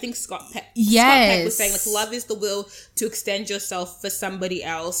Love? I think Scott Peck was saying, like, love is the will to extend yourself for somebody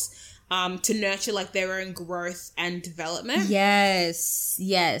else, to nurture like their own growth and development. Yes.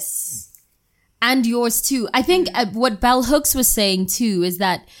 And yours too. I think what Bell Hooks was saying too is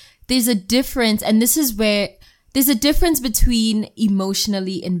that there's a difference, and this is where there's a difference between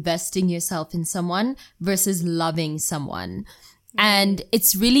emotionally investing yourself in someone versus loving someone. And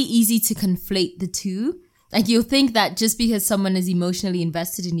it's really easy to conflate the two. Like, you'll think that just because someone is emotionally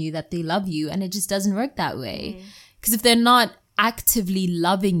invested in you that they love you, and it just doesn't work that way. Because if they're not actively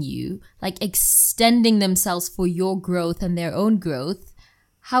loving you, like extending themselves for your growth and their own growth,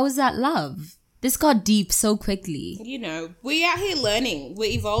 how is that love? This got deep so quickly. You know, we're out here learning.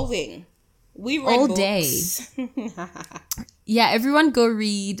 We're evolving. We read all books. Day. Yeah, everyone go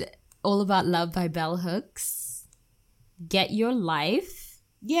read All About Love by Bell Hooks. Get your life.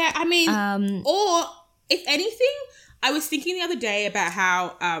 Yeah, I mean, or if anything, I was thinking the other day about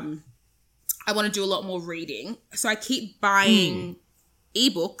how I want to do a lot more reading. So I keep buying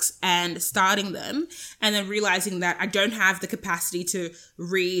ebooks and starting them, and then realizing that I don't have the capacity to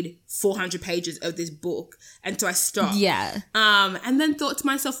read 400 pages of this book. And so I stopped. Yeah. And then thought to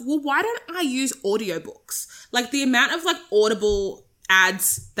myself, well, why don't I use audiobooks? Like, the amount of like Audible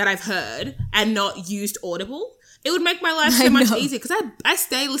ads that I've heard and not used Audible, it would make my life so much easier, because I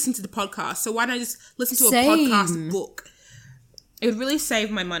stay listening to the podcast. So why don't I just listen to a podcast book? It would really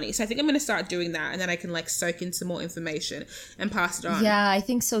save my money. So I think I'm going to start doing that, and then I can like soak in some more information and pass it on. Yeah, I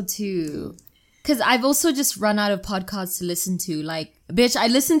think so too. Because I've also just run out of podcasts to listen to. Like, bitch, I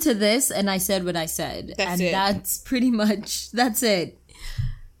listened to this and I said what I said. That's pretty much, that's it.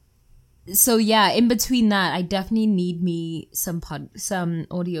 So yeah, in between that, I definitely need me some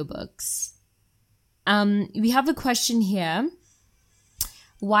audiobooks. We have a question here.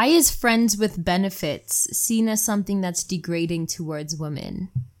 Why is friends with benefits seen as something that's degrading towards women?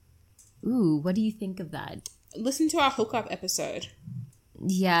 Ooh, what do you think of that? Listen to our hookup episode.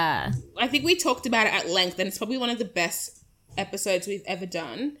 Yeah. I think we talked about it at length, and it's probably one of the best episodes we've ever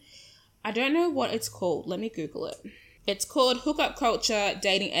done. I don't know what it's called. Let me Google it. It's called Hookup Culture,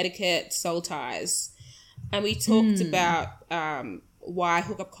 Dating Etiquette, Soul Ties. And we talked about why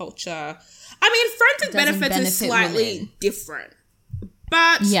hookup culture... I mean, friends with benefits is slightly women. Different.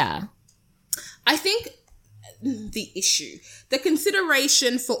 But yeah, I think the issue, the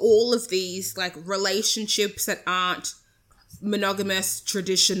consideration for all of these like relationships that aren't monogamous,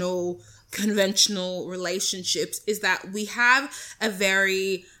 traditional, conventional relationships is that we have a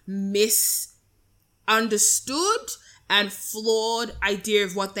very misunderstood and flawed idea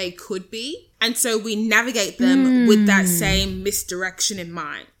of what they could be. And so we navigate them with that same misdirection in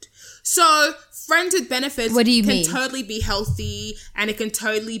mind. So friends with benefits can totally be healthy and it can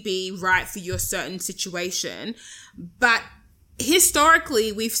totally be right for your certain situation. But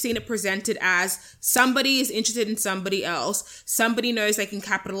historically, we've seen it presented as somebody is interested in somebody else. Somebody knows they can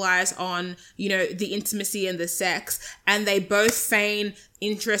capitalize on, you know, the intimacy and the sex, and they both feign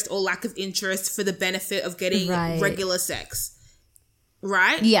interest or lack of interest for the benefit of getting regular sex.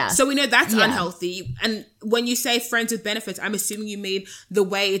 Right? Yeah. So we know that's unhealthy. And when you say friends with benefits, I'm assuming you mean the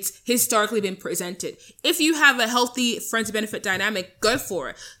way it's historically been presented. If you have a healthy friends with benefit dynamic, go for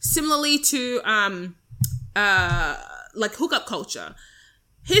it. Similarly to like hookup culture.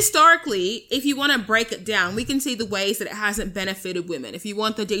 Historically, if you want to break it down, we can see the ways that it hasn't benefited women. If you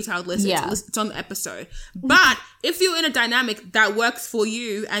want the detailed list, it's on the episode. But if you're in a dynamic that works for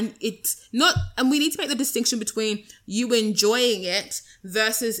you and it's not, and we need to make the distinction between you enjoying it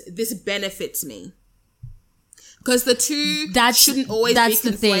versus this benefits me. Because the two shouldn't always be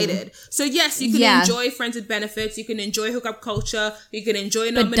conflated. So yes, you can enjoy friends with benefits, you can enjoy hookup culture, you can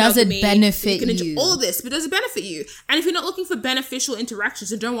enjoy non-monogamy. But does it benefit you? Can enjoy all this, but does it benefit you? And if you're not looking for beneficial interactions,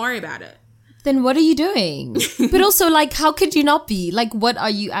 then don't worry about it. Then what are you doing? But also, like, how could you not be? Like, what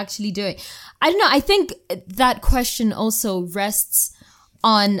are you actually doing? I don't know. I think that question also rests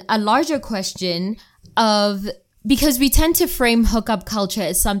on a larger question of... Because we tend to frame hookup culture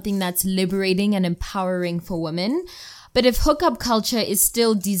as something that's liberating and empowering for women. But if hookup culture is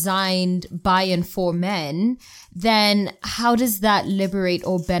still designed by and for men, then how does that liberate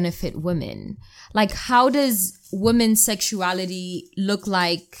or benefit women? Like, how does women's sexuality look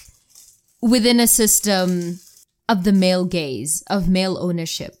like within a system of the male gaze, of male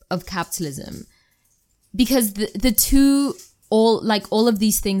ownership, of capitalism? Because the two... all of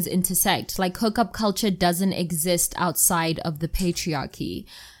these things intersect. Like, hookup culture doesn't exist outside of the patriarchy.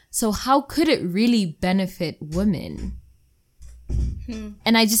 So how could it really benefit women?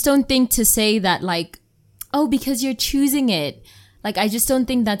 And I just don't think to say that, like, oh, because you're choosing it. Like, I just don't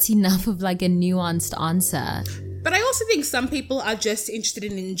think that's enough of, like, a nuanced answer. But I also think some people are just interested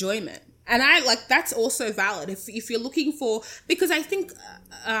in enjoyment. And that's also valid. If you're looking for... Because I think...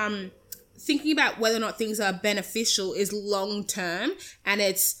 thinking about whether or not things are beneficial is long term and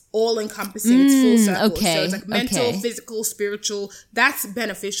it's all encompassing. It's full circle. Okay, so it's like mental, physical, spiritual. That's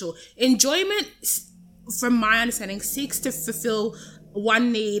beneficial. Enjoyment, from my understanding, seeks to fulfill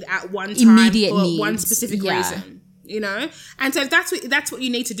one need at one time immediate for needs. One specific reason. You know, and so if that's what you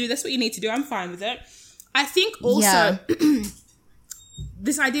need to do. That's what you need to do. I'm fine with it. I think also.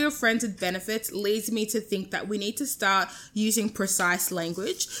 This idea of friends with benefits leads me to think that we need to start using precise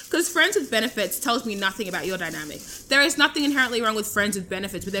language, because friends with benefits tells me nothing about your dynamic. There is nothing inherently wrong with friends with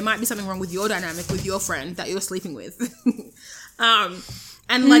benefits, but there might be something wrong with your dynamic with your friend that you're sleeping with.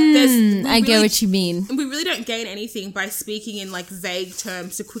 And like I get what you mean. We really don't gain anything by speaking in like vague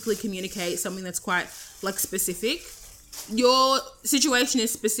terms to quickly communicate something that's quite like specific. Your situation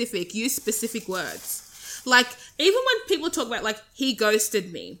is specific. Use specific words. Like, even when people talk about, like, he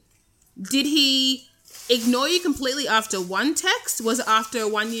ghosted me, did he ignore you completely after one text? Was it after a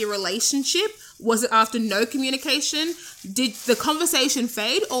 1-year relationship? Was it after no communication? Did the conversation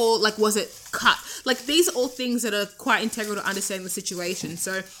fade, or, like, was it cut? Like, these are all things that are quite integral to understanding the situation.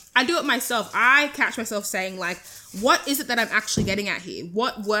 So I do it myself. I catch myself saying, like, what is it that I'm actually getting at here?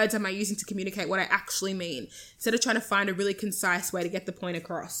 What words am I using to communicate what I actually mean? Instead of trying to find a really concise way to get the point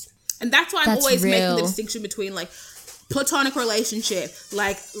across. And that's why I'm always making the distinction between, like, platonic relationship,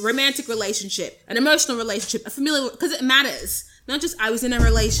 like, romantic relationship, an emotional relationship, a familial, because it matters. Not just, I was in a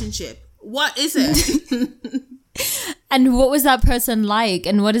relationship. What is it? And what was that person like?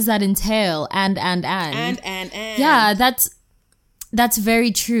 And what does that entail? And. And. Yeah, That's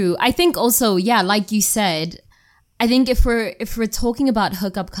very true. I think also, yeah, like you said, I think if we're talking about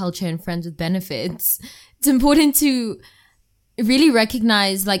hookup culture and friends with benefits, it's important to really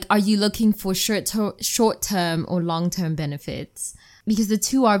recognize, like, are you looking for short-term or long-term benefits? Because the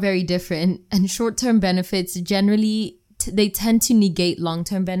two are very different, and short-term benefits generally, they tend to negate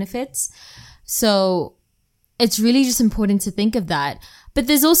long-term benefits. So it's really just important to think of that. But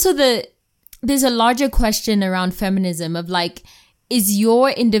there's also there's a larger question around feminism of like, if your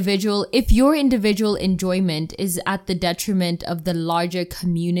individual enjoyment is at the detriment of the larger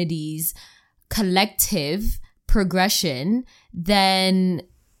community's collective progression, then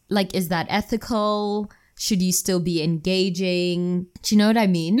like, is that ethical? Should you still be engaging? Do you know what I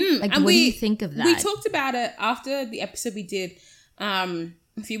mean? Like, what do you think of that? We talked about it after the episode we did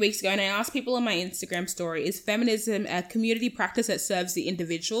a few weeks ago, and I asked people on my Instagram story, is feminism a community practice that serves the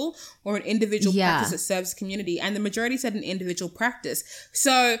individual or an individual practice that serves the community? And the majority said an individual practice.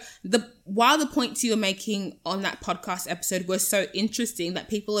 So while the points you were making on that podcast episode were so interesting, that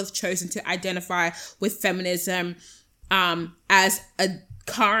people have chosen to identify with feminism as a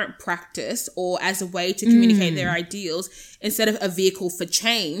current practice or as a way to communicate their ideals instead of a vehicle for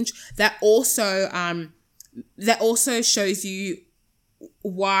change, that also shows you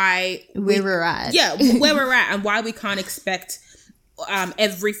why where we're at. Yeah, where we're at, and why we can't expect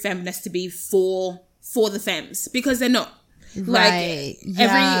every feminist to be for the femmes, because they're not. Right.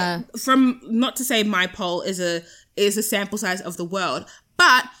 Like from, not to say my poll is a sample size of the world,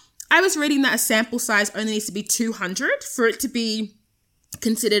 but I was reading that a sample size only needs to be 200 for it to be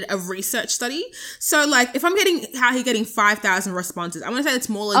considered a research study. So like, if I'm getting 5,000 responses, I'm gonna say it's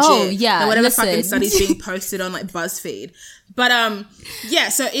more legit than whatever fucking study's being posted on like BuzzFeed. But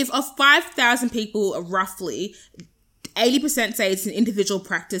so if of 5,000 people, roughly 80% say it's an individual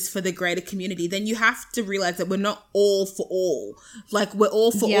practice for the greater community, then you have to realize that we're not all for all. Like, we're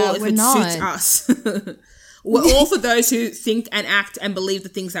all for all if it suits us. We're all for those who think and act and believe the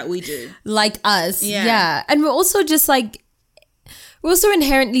things that we do. Like us. Yeah. And we're also just like, we're also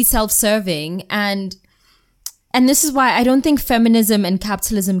inherently self-serving, and this is why I don't think feminism and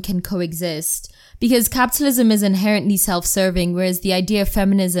capitalism can coexist, because capitalism is inherently self-serving, whereas the idea of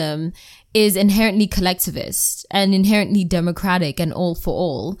feminism is inherently collectivist and inherently democratic and all for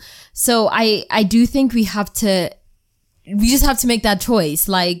all. So I do think we just have to make that choice.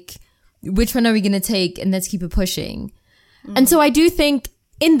 Like, which one are we going to take, and let's keep it pushing. And so I do think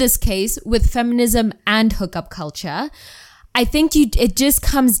in this case with feminism and hookup culture, I think it just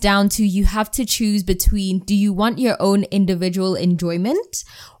comes down to, you have to choose between, do you want your own individual enjoyment,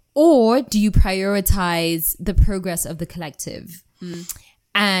 or do you prioritize the progress of the collective?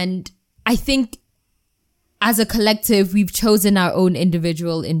 And I think as a collective, we've chosen our own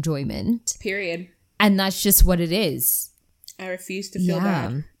individual enjoyment. Period. And that's just what it is. I refuse to feel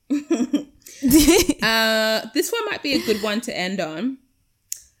bad. This one might be a good one to end on.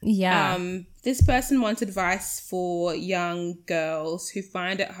 Yeah. This person wants advice for young girls who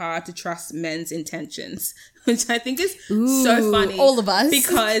find it hard to trust men's intentions, which I think is so funny. All of us.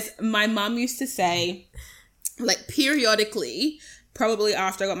 Because my mum used to say, like, periodically, probably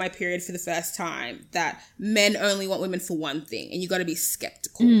after I got my period for the first time, that men only want women for one thing, and you got to be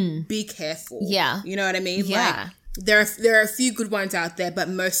skeptical. Be careful. Yeah. You know what I mean? Yeah. Like, there are a few good ones out there, but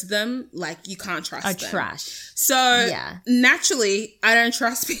most of them, like, you can't trust them. Trash. So naturally, I don't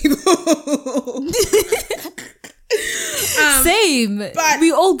trust people. Same. But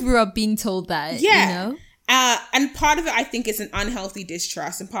we all grew up being told that. Yeah. You know? And part of it, I think, is an unhealthy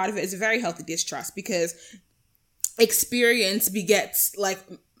distrust, and part of it is a very healthy distrust, because experience begets like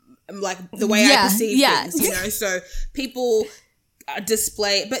the way I perceive things. You know, so people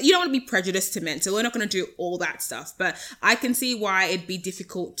display, but you don't want to be prejudiced to men, so we're not going to do all that stuff. But I can see why it'd be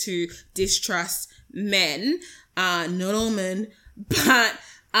difficult to distrust men, not all men, but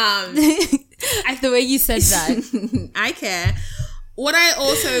the way you said that, I care. What I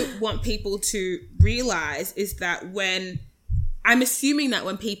also want people to realize is that when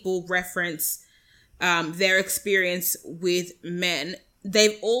people reference their experience with men,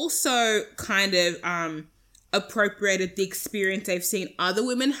 they've also kind of appropriated the experience they've seen other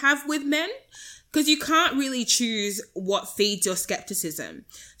women have with men, because you can't really choose what feeds your skepticism.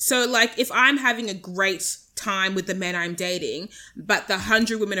 So like, if I'm having a great time with the men I'm dating, but the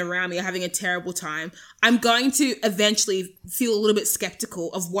 100 women around me are having a terrible time, I'm going to eventually feel a little bit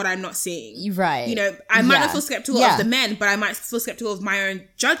skeptical of what I'm not seeing. Right. You know, I might not feel skeptical of the men, but I might feel skeptical of my own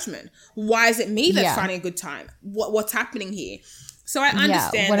judgment. Why is it me that's finding a good time? What's happening here? So I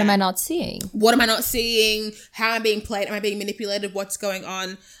understand. What am I not seeing? What am I not seeing? How am I being played? Am I being manipulated? What's going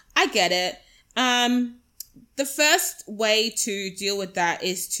on? I get it. the first way to deal with that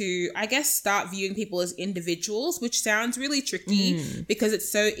is to, I guess, start viewing people as individuals, which sounds really tricky because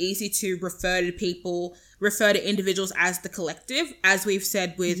it's so easy to refer to individuals as the collective, as we've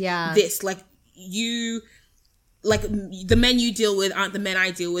said with this. Like, the men you deal with aren't the men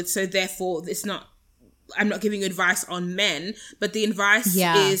I deal with, so therefore I'm not giving you advice on men, but the advice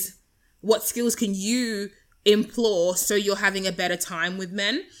is what skills can you implore so you're having a better time with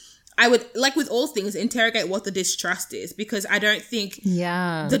men. I would, like with all things, interrogate what the distrust is, because I don't think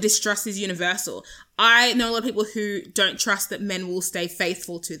the distrust is universal. I know a lot of people who don't trust that men will stay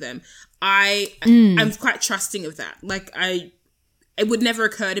faithful to them. I'm quite trusting of that. Like, it would never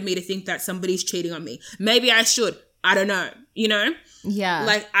occur to me to think that somebody's cheating on me. Maybe I should. I don't know. You know? Yeah.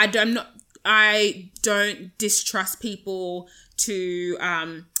 Like, I don't distrust people to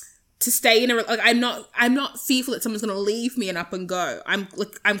stay in a, like, I'm not fearful that someone's going to leave me and up and go. I'm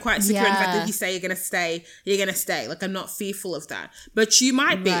quite secure in the fact that if you say you're going to stay. Like, I'm not fearful of that. But you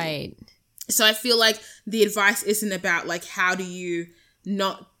might be. Right. So I feel like the advice isn't about, like, how do you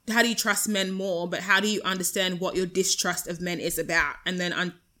trust men more, but how do you understand what your distrust of men is about, and then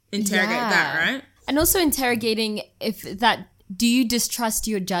interrogate that, right? And also interrogating do you distrust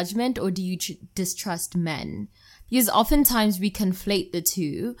your judgment, or do you distrust men? Because oftentimes we conflate the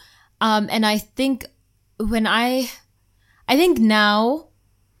two. And I think I think now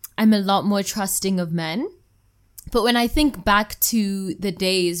I'm a lot more trusting of men. But when I think back to the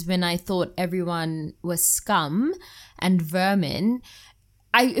days when I thought everyone was scum and vermin,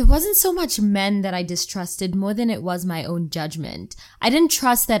 it wasn't so much men that I distrusted more than it was my own judgment. I didn't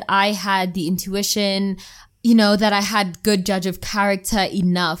trust that I had the intuition, that I had good judge of character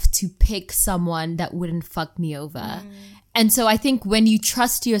enough to pick someone that wouldn't fuck me over. And so I think when you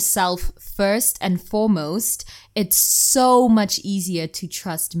trust yourself first and foremost, it's so much easier to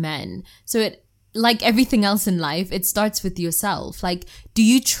trust men. So it, like everything else in life, it starts with yourself. Like, do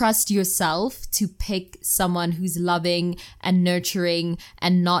you trust yourself to pick someone who's loving and nurturing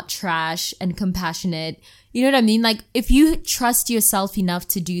and not trash and compassionate? You know what I mean? Like, if you trust yourself enough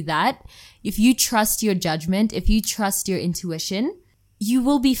to do that, if you trust your judgment, if you trust your intuition, you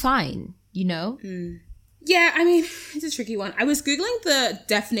will be fine, Yeah, I mean, it's a tricky one. I was Googling the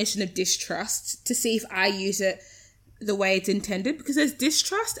definition of distrust to see if I use it the way it's intended, because there's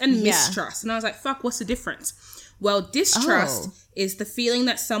distrust and mistrust. And I was like, fuck, what's the difference? Well, distrust is the feeling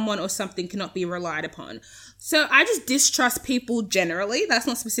that someone or something cannot be relied upon. So I just distrust people generally. That's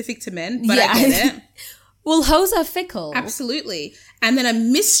not specific to men, but I get it. Well, hoes are fickle. Absolutely. And then a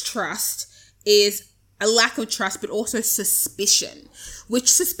mistrust is a lack of trust, but also suspicion.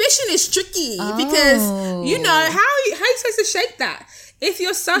 Which suspicion is tricky because, how are you supposed to shake that? If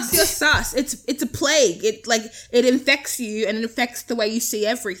you're sus, you're sus. It's a plague. It infects you and it affects the way you see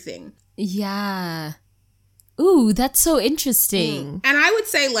everything. Yeah. Ooh, that's so interesting. And I would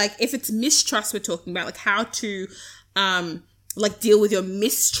say, like, if it's mistrust we're talking about, like how to deal with your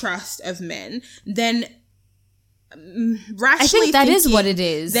mistrust of men, then rationally I think that is what it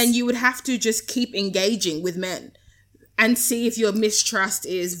is. Then you would have to just keep engaging with men and see if your mistrust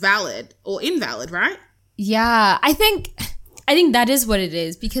is valid or invalid, right? Yeah, I think that is what it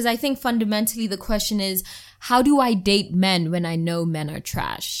is, because I think fundamentally the question is, how do I date men when I know men are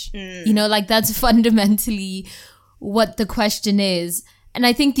trash? That's fundamentally what the question is. And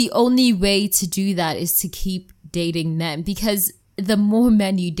I think the only way to do that is to keep dating men, because the more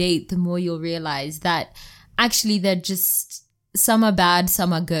men you date, the more you'll realize that actually they're just, some are bad,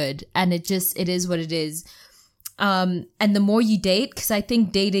 some are good. And it is what it is. And the more you date, because I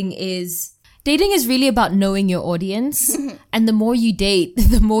think dating is really about knowing your audience. And the more you date,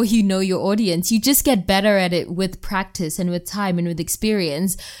 the more you know your audience. You just get better at it with practice and with time and with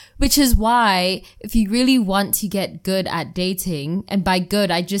experience, which is why if you really want to get good at dating, and by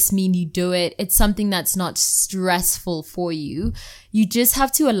good, I just mean you do it, it's something that's not stressful for you. You just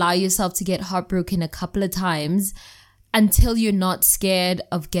have to allow yourself to get heartbroken a couple of times until you're not scared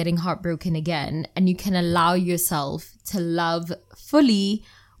of getting heartbroken again, and you can allow yourself to love fully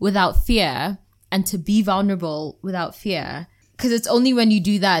without fear and to be vulnerable without fear. Because it's only when you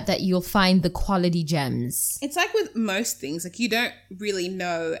do that you'll find the quality gems. It's like with most things, like you don't really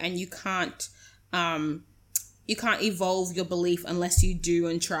know, and you can't evolve your belief unless you do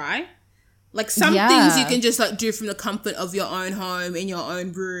and try. Like some things you can just like do from the comfort of your own home, in your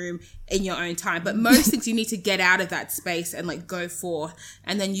own room, in your own time. But most things you need to get out of that space and like go forth,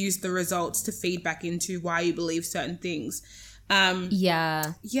 and then use the results to feed back into why you believe certain things.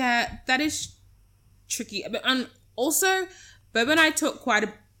 Yeah, that is tricky. But also, Bob and I talk quite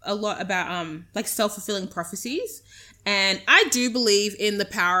a lot about like self-fulfilling prophecies. And I do believe in the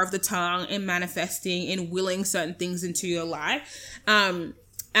power of the tongue, in manifesting, in willing certain things into your life. And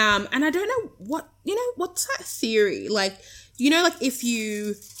I don't know what's that theory? Like, like if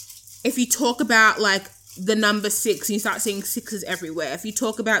you talk about like the number 6 and you start seeing 6s everywhere. If you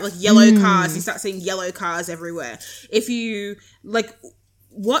talk about like yellow cars, you start seeing yellow cars everywhere. If you like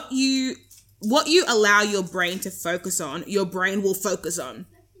what you allow your brain to focus on, your brain will focus on.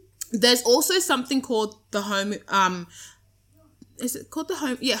 There's also something called homeostatic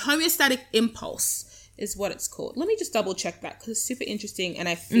impulse is what it's called. Let me just double check that because it's super interesting and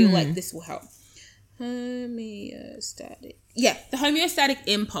I feel like this will help. The homeostatic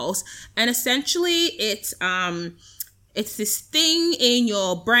impulse. And essentially it's this thing in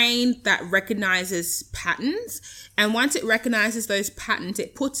your brain that recognizes patterns. And once it recognizes those patterns,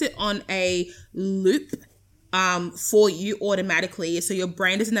 it puts it on a loop for you automatically, so your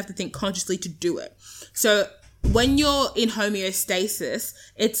brain doesn't have to think consciously to do it. So when you're in homeostasis,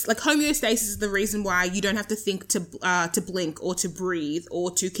 it's like homeostasis is the reason why you don't have to think to blink or to breathe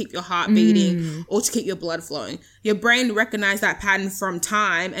or to keep your heart beating or to keep your blood flowing. Your brain recognized that pattern from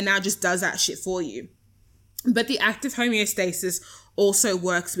time and now just does that shit for you. But the active homeostasis also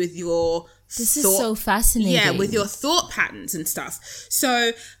works with your This is so fascinating. Yeah, with your thought patterns and stuff.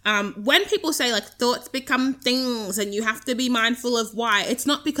 So when people say like thoughts become things and you have to be mindful of why, it's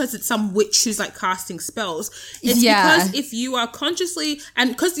not because it's some witch who's like casting spells. It's because if you are consciously,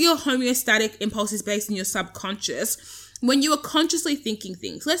 and because your homeostatic impulse is based in your subconscious, when you are consciously thinking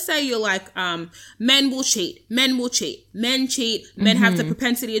things, let's say you're like, men will cheat, men cheat, men have the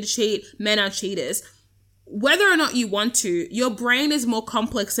propensity to cheat, men are cheaters. Whether or not you want to, your brain is more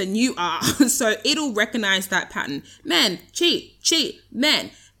complex than you are. So it'll recognize that pattern. Men, cheat,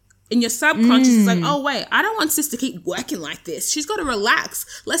 men. And your subconscious is like, oh, wait, I don't want sis to keep working like this. She's got to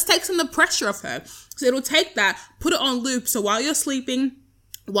relax. Let's take some of the pressure off her. So it'll take that, put it on loop. So while you're sleeping,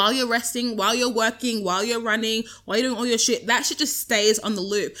 while you're resting, while you're working, while you're running, while you're doing all your shit, that shit just stays on the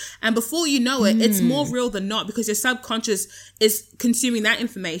loop. And before you know it, it's more real than not because your subconscious is consuming that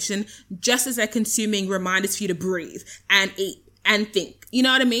information just as they're consuming reminders for you to breathe and eat and think. You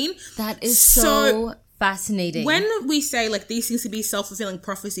know what I mean? That is so fascinating. When we say like these things to be self-fulfilling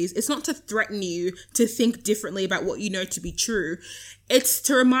prophecies, it's not to threaten you to think differently about what you know to be true. It's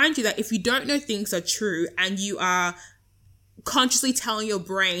to remind you that if you don't know things are true and you are consciously telling your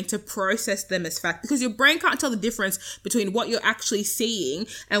brain to process them as fact, because your brain can't tell the difference between what you're actually seeing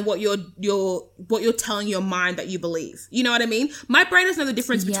and what you're telling your mind that you believe. You know what I mean? My brain doesn't know the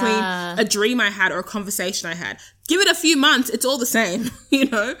difference between a dream I had or a conversation I had. Give it a few months, it's all the same, you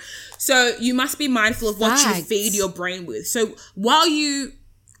know? So you must be mindful of what you feed your brain with. So while you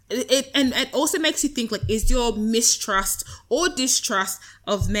it also makes you think like, is your mistrust or distrust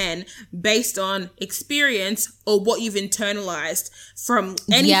of men based on experience or what you've internalized from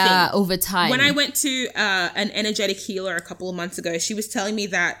anything? Yeah, over time. When I went to an energetic healer a couple of months ago, she was telling me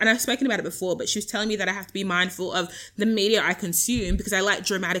that, and I've spoken about it before, but she was telling me that I have to be mindful of the media I consume because I like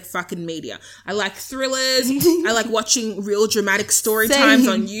dramatic fucking media. I like thrillers. I like watching real dramatic story times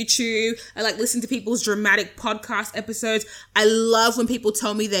on YouTube. I like listening to people's dramatic podcast episodes. I love when people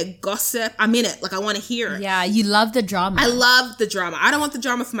tell me their gossip. I'm in it. Like, I want to hear it. Yeah, you love the drama. I love the drama. I don't want the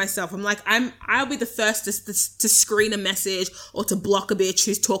drama for myself. I'm like, I'll be the first to screen a message or to block a bitch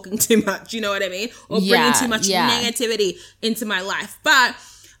who's talking too much. You know what I mean? Or bringing too much negativity into my life. But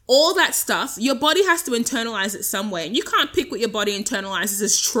all that stuff, your body has to internalize it some way. And you can't pick what your body internalizes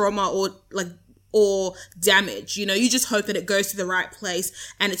as trauma or damage. You know, you just hope that it goes to the right place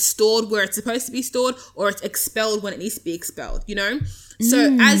and it's stored where it's supposed to be stored, or it's expelled when it needs to be expelled, you know?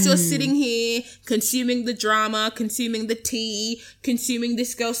 So as you're sitting here consuming the drama, consuming the tea, consuming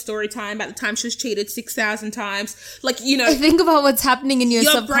this girl's story time about the time she was cheated 6,000 times, like, you know, think about what's happening in your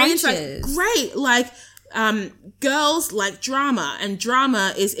subconscious. Brain's like, great, like, girls like drama and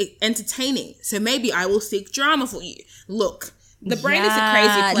drama is entertaining. So maybe I will seek drama for you. Look, the brain is a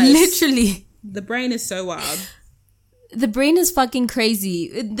crazy place. Literally. The brain is so wild. The brain is fucking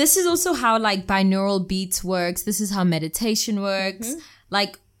crazy. This is also how like binaural beats works. This is how meditation works.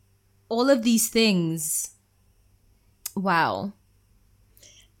 Like all of these things. Wow.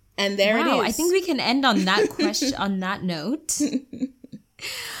 And there it is. I think we can end on that question, on that note.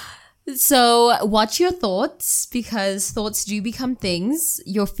 So watch your thoughts, because thoughts do become things.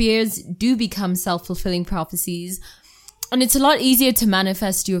 Your fears do become self-fulfilling prophecies. And it's a lot easier to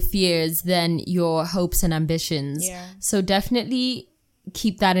manifest your fears than your hopes and ambitions. Yeah. So definitely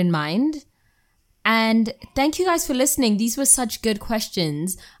keep that in mind. And thank you guys for listening. These were such good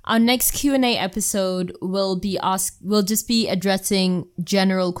questions. Our next Q&A episode will just be addressing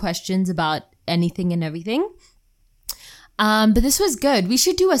general questions about anything and everything. But this was good. We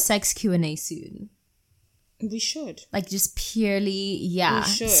should do a sex Q&A soon. We should. Like just purely, yeah.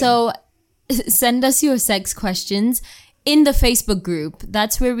 We should. So send us your sex questions in the Facebook group.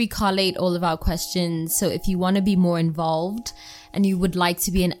 That's where we collate all of our questions. So if you want to be more involved and you would like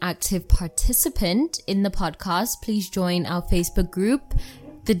to be an active participant in the podcast, please join our Facebook group.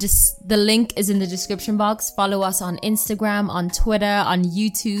 The link is in the description box. Follow us on Instagram, on Twitter, on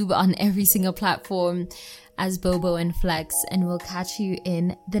YouTube, on every single platform as Bobo and Flex. And we'll catch you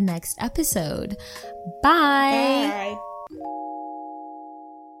in the next episode. Bye. Bye.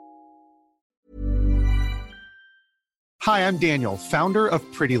 Hi, I'm Daniel, founder of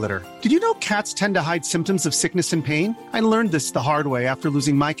Pretty Litter. Did you know cats tend to hide symptoms of sickness and pain? I learned this the hard way after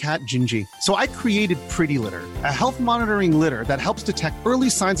losing my cat, Gingy. So I created Pretty Litter, a health monitoring litter that helps detect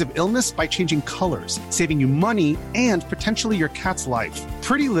early signs of illness by changing colors, saving you money and potentially your cat's life.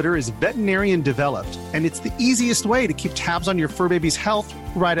 Pretty Litter is veterinarian developed, and it's the easiest way to keep tabs on your fur baby's health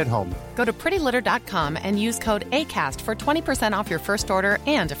right at home. Go to prettylitter.com and use code ACAST for 20% off your first order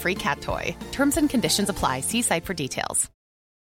and a free cat toy. Terms and conditions apply. See site for details.